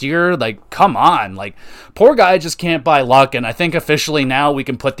last year. Like, come on. Like, poor guy just can't buy luck, and I think officially now we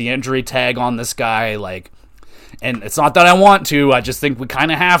can put the injury tag on this guy. Like, and it's not that I want to, I just think we kind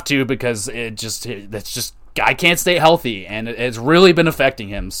of have to, because guy can't stay healthy, and it's really been affecting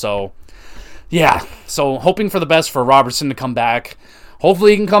him. So, yeah. So, hoping for the best for Robertson to come back.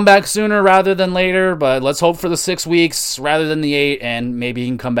 Hopefully he can come back sooner rather than later, but let's hope for the 6 weeks rather than the 8, and maybe he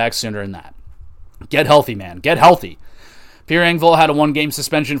can come back sooner than that. Get healthy, man. Get healthy. Pierre Engvall had a 1-game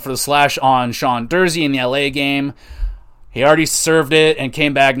suspension for the slash on Sean Durzi in the LA game. He already served it and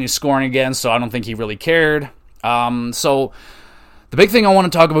came back and he's scoring again, so I don't think he really cared. So the big thing I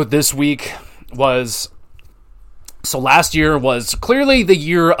want to talk about this week was, so last year was clearly the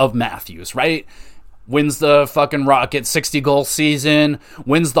year of Matthews, right? Wins the fucking Rocket 60-goal season,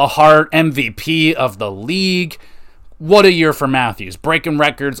 wins the Hart, MVP of the league. What a year for Matthews. Breaking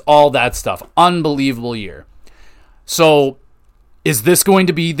records, all that stuff. Unbelievable year. So, is this going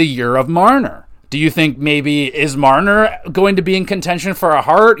to be the year of Marner? Do you think maybe, is Marner going to be in contention for a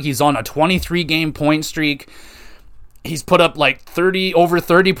Hart? He's on a 23-game point streak. He's put up like over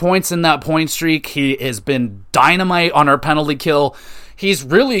 30 points in that point streak. He has been dynamite on our penalty kill. He's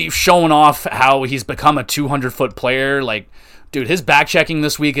really showing off how he's become a 200-foot player. Like, dude, his back-checking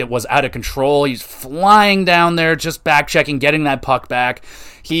this week, it was out of control. He's flying down there, just back-checking, getting that puck back.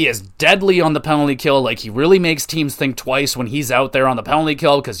 He is deadly on the penalty kill. Like, he really makes teams think twice when he's out there on the penalty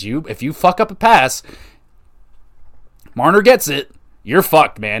kill, because if you fuck up a pass, Marner gets it, you're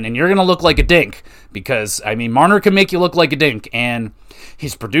fucked, man, and you're going to look like a dink, because, I mean, Marner can make you look like a dink, and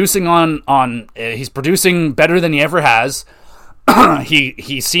he's producing he's producing better than he ever has.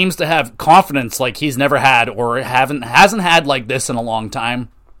 He seems to have confidence like he's never had, or hasn't had like this in a long time.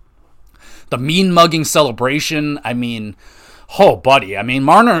 The mean mugging celebration, I mean, oh buddy, I mean,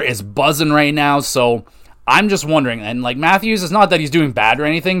 Marner is buzzing right now, so I'm just wondering, and like Matthews, it's not that he's doing bad or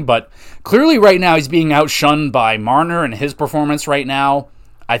anything, but clearly right now he's being outshunned by Marner and his performance right now.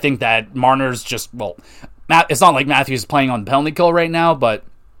 I think that Marner's just, well, it's not like Matthews is playing on penalty kill right now, but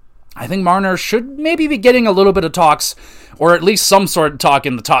I think Marner should maybe be getting a little bit of talks, or at least some sort of talk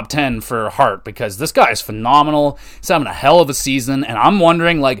in the top 10 for Hart, because this guy is phenomenal. He's having a hell of a season, and I'm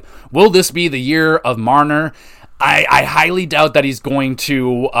wondering, like, will this be the year of Marner? I highly doubt that he's going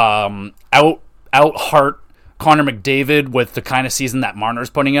to out Hart Connor McDavid with the kind of season that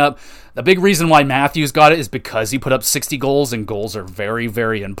Marner's putting up. The big reason why Matthews got it is because he put up 60 goals, and goals are very,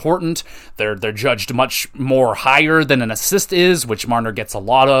 very important. They're judged much more higher than an assist is, which Marner gets a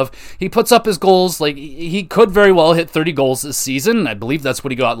lot of. He puts up his goals, like he could very well hit 30 goals this season. I believe that's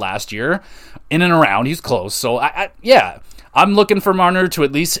what he got last year. In and around, he's close. So, yeah, I'm looking for Marner to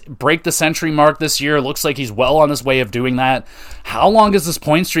at least break the century mark this year. Looks like he's well on his way of doing that. How long is this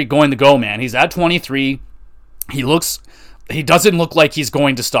point streak going to go, man? He's at 23. He doesn't look like he's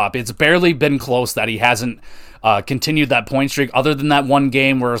going to stop. It's barely been close that he hasn't continued that point streak, other than that one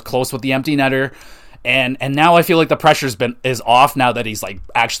game where it was close with the empty netter. And now I feel like the pressure's is off now that he's like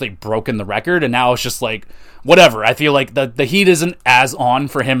actually broken the record, and now it's just like whatever. I feel like the heat isn't as on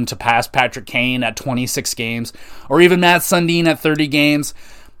for him to pass Patrick Kane at 26 games, or even Matt Sundin at 30 games.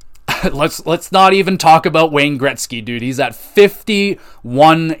 Let's not even talk about Wayne Gretzky, dude. He's at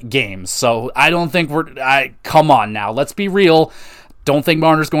 51 games. So I don't think come on now. Let's be real. Don't think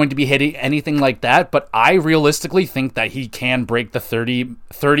Marner's going to be hitting anything like that, but I realistically think that he can break the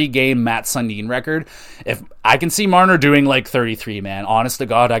 30 game Matt Sundin record. If I can see Marner doing like 33, man. Honest to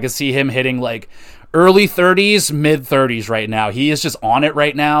God, I can see him hitting like early 30s, mid 30s right now. He is just on it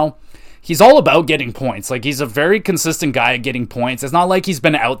right now. He's all about getting points. Like, he's a very consistent guy at getting points. It's not like he's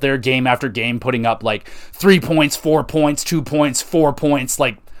been out there game after game putting up like 3 points, 4 points, 2 points, 4 points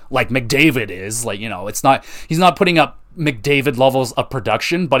like McDavid is. Like, you know, he's not putting up McDavid levels of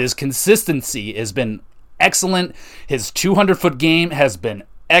production, but his consistency has been excellent. His 200-foot game has been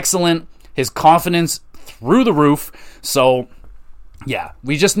excellent. His confidence through the roof. So yeah,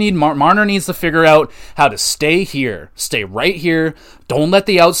 we just need Marner needs to figure out how to stay right here. Don't let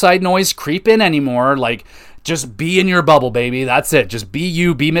the outside noise creep in anymore. Like, just be in your bubble, baby. That's it. Just be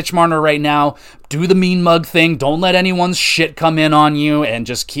you. Be Mitch Marner right now. Do the mean mug thing. Don't let anyone's shit come in on you, and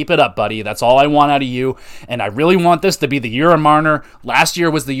just keep it up, buddy. That's all I want out of you. And I really want this to be the year of Marner. Last year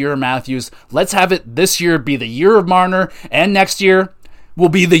was the year of Matthews. Let's have it this year be the year of Marner, and next year will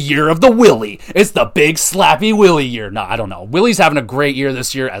be the year of the Willie. It's the big slappy Willie year. No, I don't know. Willie's having a great year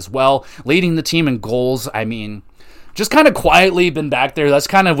this year as well, leading the team in goals. I mean, just kind of quietly been back there. That's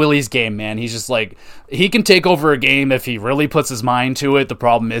kind of Willie's game, man. He's just like, he can take over a game if he really puts his mind to it. The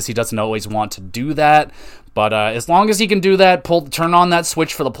problem is he doesn't always want to do that. But as long as he can do that, turn on that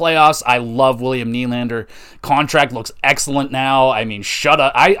switch for the playoffs. I love William Nylander. Contract looks excellent now. I mean, shut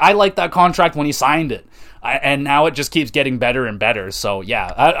up. I like that contract when he signed it. And now it just keeps getting better and better. So,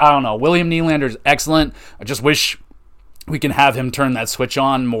 yeah, I don't know. William Nylander is excellent. I just wish we can have him turn that switch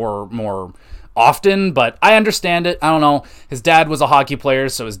on more often, but I understand it. I don't know. His dad was a hockey player,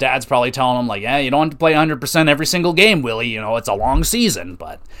 so his dad's probably telling him, like, yeah, you don't have to play 100% every single game, Willie. You know, it's a long season,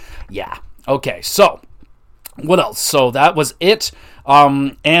 but yeah. Okay, so what else? So that was it.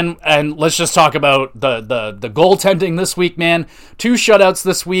 And let's just talk about the goaltending this week, man. 2 shutouts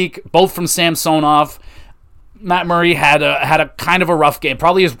this week, both from Samsonov. Matt Murray had a kind of a rough game,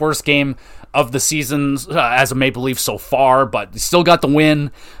 probably his worst game of the season as a Maple Leaf so far, but he still got the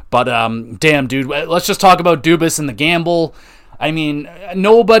win. But damn, dude, let's just talk about Dubas and the gamble. I mean,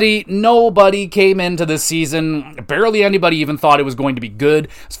 nobody came into this season. Barely anybody even thought it was going to be good.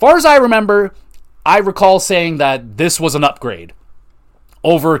 As far as I remember, I recall saying that this was an upgrade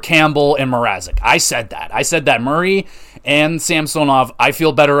over Campbell and Mrazek. I said that Murray and Samsonov, I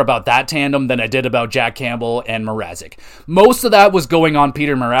feel better about that tandem than I did about Jack Campbell and Mrazek. Most of that was going on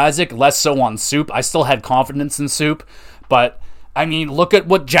Peter Mrazek, less so on Soup. I still had confidence in Soup, but I mean, look at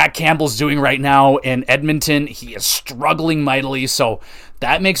what Jack Campbell's doing right now in Edmonton. He is struggling mightily, so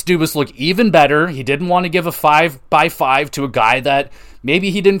that makes Dubas look even better. He didn't want to give a 5x5 to a guy that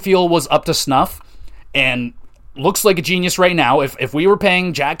maybe he didn't feel was up to snuff, and looks like a genius right now. If we were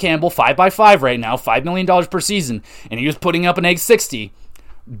paying Jack Campbell 5x5 right now, $5 million per season, and he was putting up an 860,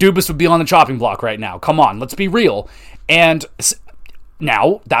 Dubas would be on the chopping block right now. Come on, let's be real. And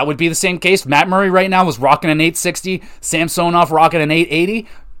now, that would be the same case. Matt Murray right now was rocking an 860, Samsonov rocking an 880.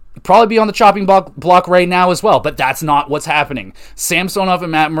 He'd probably be on the chopping block right now as well, but that's not what's happening. Samsonov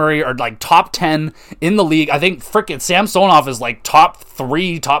and Matt Murray are like top 10 in the league. I think frickin' Samsonov is like top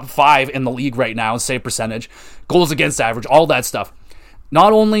 3, top 5 in the league right now, save percentage, goals against average, all that stuff.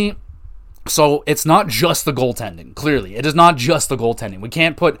 Not only So it's not just the goaltending. Clearly, it is not just the goaltending.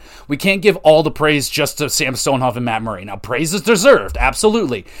 We can't give all the praise just to Sam Stonehoff and Matt Murray. Now, praise is deserved,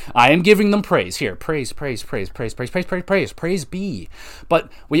 absolutely. I am giving them praise here. Praise be.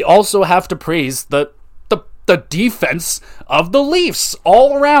 But we also have to praise the defense of the Leafs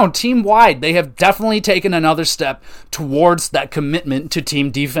all around, team-wide. They have definitely taken another step towards that commitment to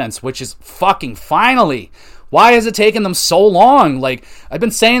team defense, which is fucking finally. Why has it taken them so long? Like, I've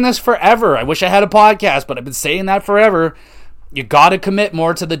been saying this forever. I wish I had a podcast, but I've been saying that forever. You got to commit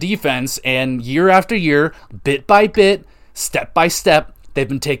more to the defense, and year after year, bit by bit, step by step, they've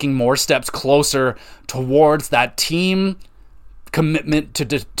been taking more steps closer towards that team commitment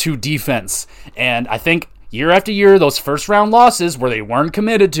to defense. And I think year after year, those first round losses where they weren't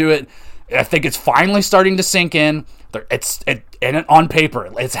committed to it, I think it's finally starting to sink in. And on paper,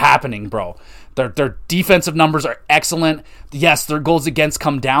 it's happening, bro. Their defensive numbers are excellent. Yes, their goals against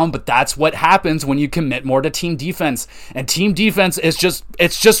come down, but that's what happens when you commit more to team defense. And team defense is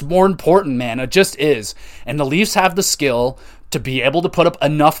just more important, man. It just is. And the Leafs have the skill to be able to put up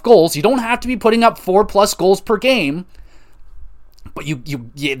enough goals. You don't have to be putting up 4+ goals per game. But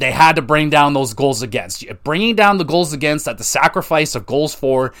they had to bring down those goals against. Bringing down the goals against at the sacrifice of goals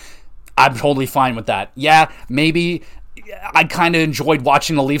for, I'm totally fine with that. Yeah, maybe I kind of enjoyed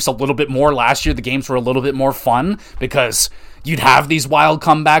watching the Leafs a little bit more last year. The games were a little bit more fun because you'd have these wild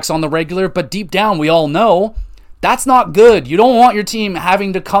comebacks on the regular, but deep down we all know that's not good. You don't want your team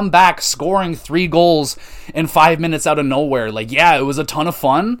having to come back scoring 3 goals in 5 minutes out of nowhere. Like, yeah, it was a ton of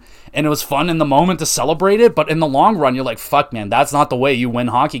fun, and it was fun in the moment to celebrate it, but in the long run, you're like, fuck, man, that's not the way you win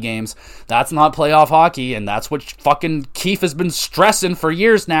hockey games. That's not playoff hockey, and that's what fucking Keefe has been stressing for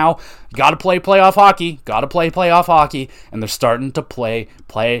years now. You gotta play playoff hockey, and they're starting to play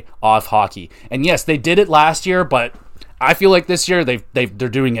playoff hockey. And yes, they did it last year, but I feel like this year they're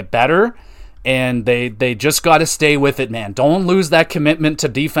doing it better. And they just got to stay with it, man. Don't lose that commitment to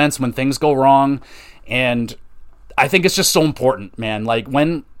defense when things go wrong. And I think it's just so important, man.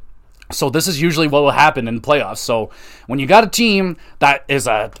 So this is usually what will happen in playoffs. So when you got a team that is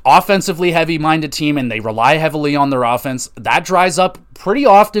a offensively heavy-minded team and they rely heavily on their offense, that dries up pretty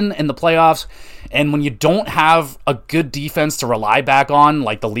often in the playoffs. And when you don't have a good defense to rely back on,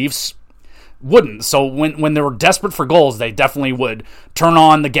 like the Leafs wouldn't. So when they were desperate for goals, they definitely would turn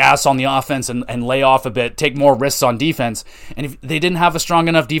on the gas on the offense and lay off a bit, take more risks on defense. And if they didn't have a strong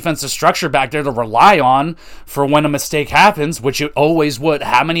enough defensive structure back there to rely on for when a mistake happens, which it always would.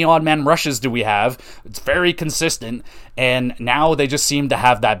 How many odd man rushes do we have? It's very consistent. And now they just seem to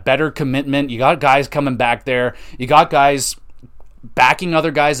have that better commitment. You got guys coming back there. You got guys backing other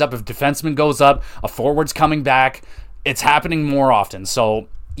guys up. If defenseman goes up, a forward's coming back. It's happening more often. So,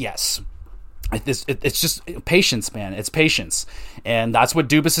 yes. It's just patience, man. It's patience. And that's what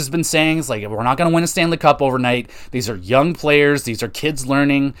Dubas has been saying. It's like, we're not going to win a Stanley Cup overnight. These are young players. These are kids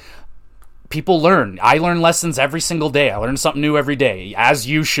learning. People learn. I learn lessons every single day. I learn something new every day, as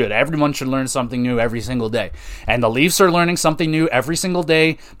you should. Everyone should learn something new every single day. And the Leafs are learning something new every single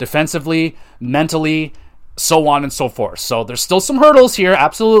day, defensively, mentally, so on and so forth. So there's still some hurdles here.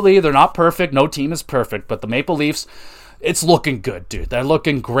 Absolutely. They're not perfect. No team is perfect. But the Maple Leafs, it's looking good, dude. They're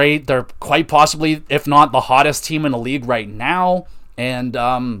looking great. They're quite possibly, if not the hottest team in the league right now. And,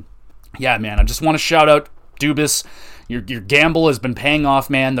 yeah, man, I just want to shout out Dubas. Your gamble has been paying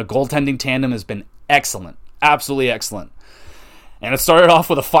off, man. The goaltending tandem has been excellent. Absolutely excellent. And it started off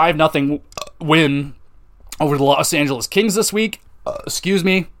with a 5-0 win over the Los Angeles Kings this week.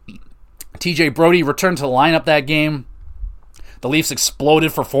 TJ Brody returned to the lineup that game. The Leafs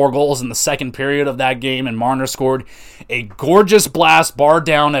exploded for 4 goals in the second period of that game, and Marner scored a gorgeous blast, bar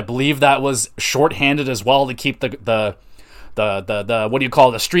down. I believe that was shorthanded as well to keep the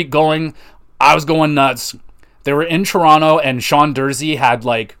the streak going. I was going nuts. They were in Toronto, and Sean Dursey had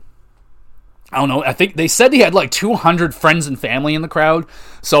I think they said he had 200 friends and family in the crowd.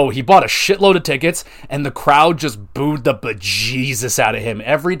 So he bought a shitload of tickets, and the crowd just booed the bejesus out of him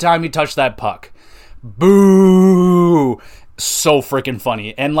every time he touched that puck. Boo! So freaking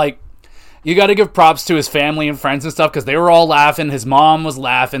funny. And you got to give props to his family and friends and stuff because they were all laughing. His mom was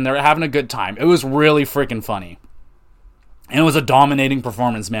laughing. They were having a good time. It was really freaking funny. And it was a dominating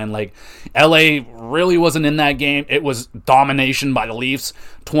performance, man. LA really wasn't in that game. It was domination by the Leafs.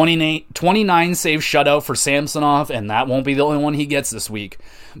 29 save shutout for Samsonov, and that won't be the only one he gets this week.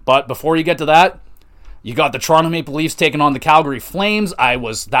 But before you get to that, you got the Toronto Maple Leafs taking on the Calgary Flames. I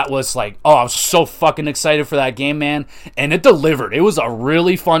was so fucking excited for that game, man. And it delivered. It was a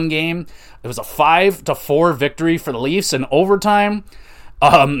really fun game. It was a 5-4 victory for the Leafs in overtime.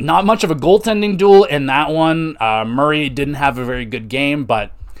 Not much of a goaltending duel in that one. Murray didn't have a very good game,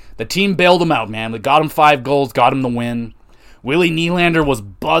 but The team bailed him out, man. We got him 5 goals, got him the win. Willie Nylander was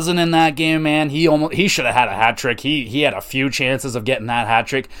buzzing in that game, man. He should have had a hat trick. He had a few chances of getting that hat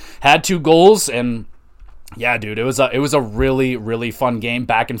trick. Had 2 goals, and yeah, dude, it was a really, really fun game.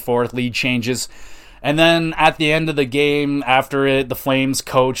 Back and forth, lead changes. And then at the end of the game, after it, the Flames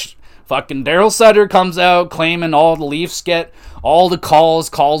coach, fucking Daryl Sutter, comes out claiming all the Leafs get all the calls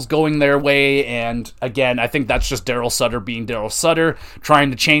going their way. And again, I think that's just Daryl Sutter being Daryl Sutter,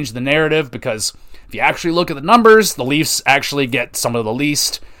 trying to change the narrative, because if you actually look at the numbers, the Leafs actually get some of the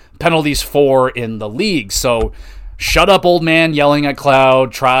least penalties for in the league. So shut up, old man, yelling at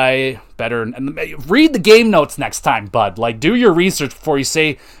Cloud. Try better. And read the game notes next time, bud. Like, do your research before you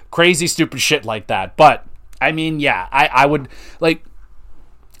say crazy, stupid shit like that. But, I mean, yeah, I would, like,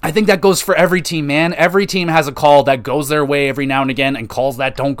 I think that goes for every team, man. Every team has a call that goes their way every now and again, and calls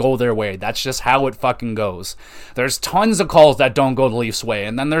that don't go their way. That's just how it fucking goes. There's tons of calls that don't go the Leafs' way,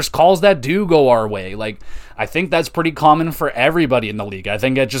 and then there's calls that do go our way. Like, I think that's pretty common for everybody in the league. I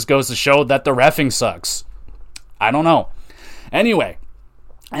think it just goes to show that the reffing sucks. I don't know. Anyway,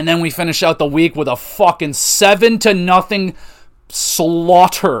 and then we finish out the week with a fucking 7-0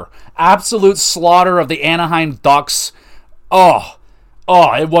 slaughter. Absolute slaughter of the Anaheim Ducks. Oh,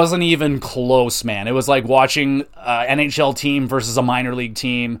 it wasn't even close, man. It was like watching an NHL team versus a minor league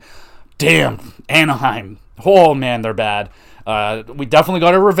team. Damn, Anaheim. Oh, man, they're bad. We definitely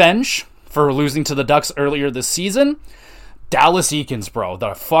got our revenge for losing to the Ducks earlier this season. Dallas Eakins, bro.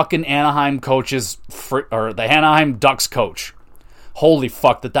 The fucking Anaheim coaches, or the Anaheim Ducks coach. Holy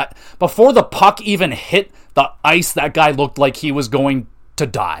fuck, that before the puck even hit the ice, that guy looked like he was going to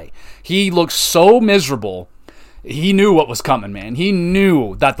die. He looked so miserable. He knew what was coming, man. He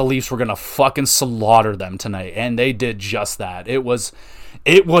knew that the Leafs were going to fucking slaughter them tonight, and they did just that. It was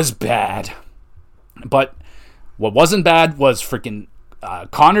bad. But what wasn't bad was freaking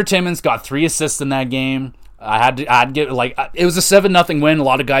Connor Timmins got 3 assists in that game. I'd get, like, it was a 7-0 win. A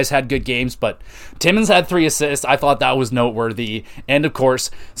lot of guys had good games, but Timmins had 3 assists. I thought that was noteworthy. And of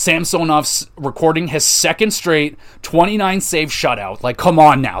course, Samsonov's recording his second straight 29 save shutout. Like, come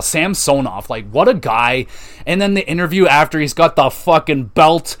on now, Samsonov, like, what a guy. And then the interview after, he's got the fucking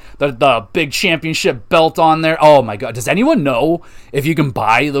belt, the big championship belt on there. Oh my god, does anyone know if you can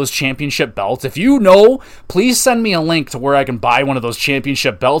buy those championship belts? If you know, please send me a link to where I can buy one of those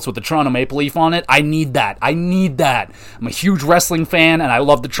championship belts with the Toronto Maple Leaf on it. I need that. I'm a huge wrestling fan, and I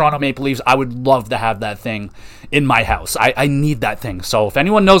love the Toronto Maple Leafs. I would love to have that thing in my house. I need that thing. So if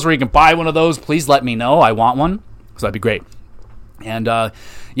anyone knows where you can buy one of those, please let me know. I want one, so that'd be great. And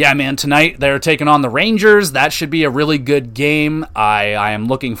yeah, man, tonight they're taking on the Rangers. That should be a really good game. I am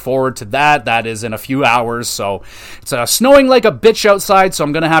looking forward to that. That is in a few hours. So it's snowing like a bitch outside, so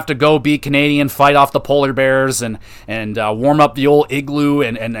I'm going to have to go be Canadian, fight off the polar bears, and warm up the old igloo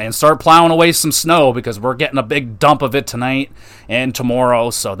and start plowing away some snow, because we're getting a big dump of it tonight and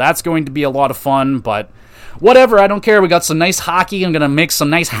tomorrow. So that's going to be a lot of fun, but whatever, I don't care. We got some nice hockey. I'm going to make some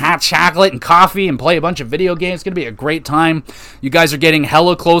nice hot chocolate and coffee and play a bunch of video games. It's going to be a great time. You guys are getting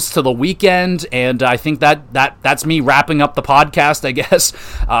hella close to the weekend, and I think that's me wrapping up the podcast, I guess.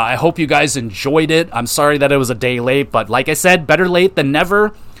 I hope you guys enjoyed it. I'm sorry that it was a day late, but like I said, better late than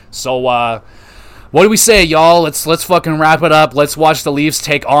never. So, what do we say, y'all? Let's fucking wrap it up. Let's watch the Leafs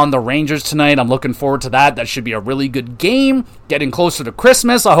take on the Rangers tonight. I'm looking forward to that. That should be a really good game. Getting closer to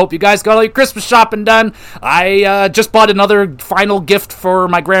Christmas. I hope you guys got all your Christmas shopping done. I just bought another final gift for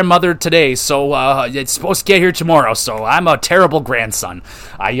my grandmother today, so it's supposed to get here tomorrow. So I'm a terrible grandson.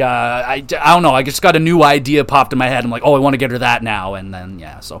 I don't know. I just got a new idea popped in my head. I'm like, oh, I want to get her that now, and then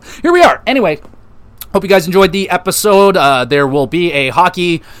yeah. So here we are. Anyway, hope you guys enjoyed the episode. There will be a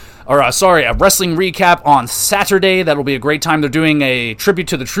a wrestling recap on Saturday. That'll be a great time. They're doing a tribute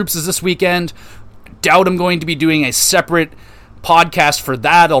to the troops this weekend. Doubt I'm going to be doing a separate podcast for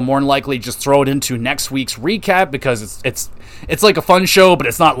that. I'll more than likely just throw it into next week's recap, because it's like a fun show, but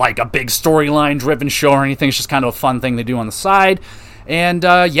it's not like a big storyline driven show or anything. It's just kind of a fun thing they do on the side. And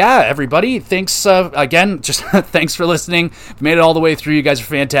yeah, everybody, thanks again. Just thanks for listening. If you made it all the way through, you guys are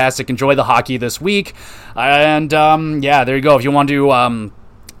fantastic. Enjoy the hockey this week. And yeah, there you go. If you want to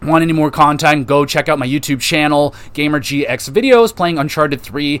want any more content, go check out my YouTube channel, Gamer GX Videos, playing Uncharted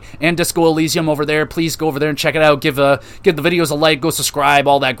 3 and Disco Elysium over there. Please go over there and check it out. Give the videos a like, go subscribe,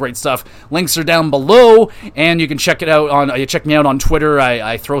 all that great stuff. Links are down below, and you can check me out on Twitter.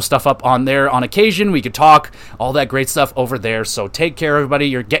 I throw stuff up on there on occasion. We could talk, all that great stuff over there. So take care, everybody.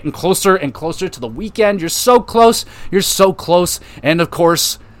 You're getting closer and closer to the weekend. You're so close. And of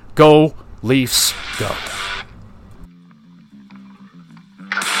course, go Leafs, go.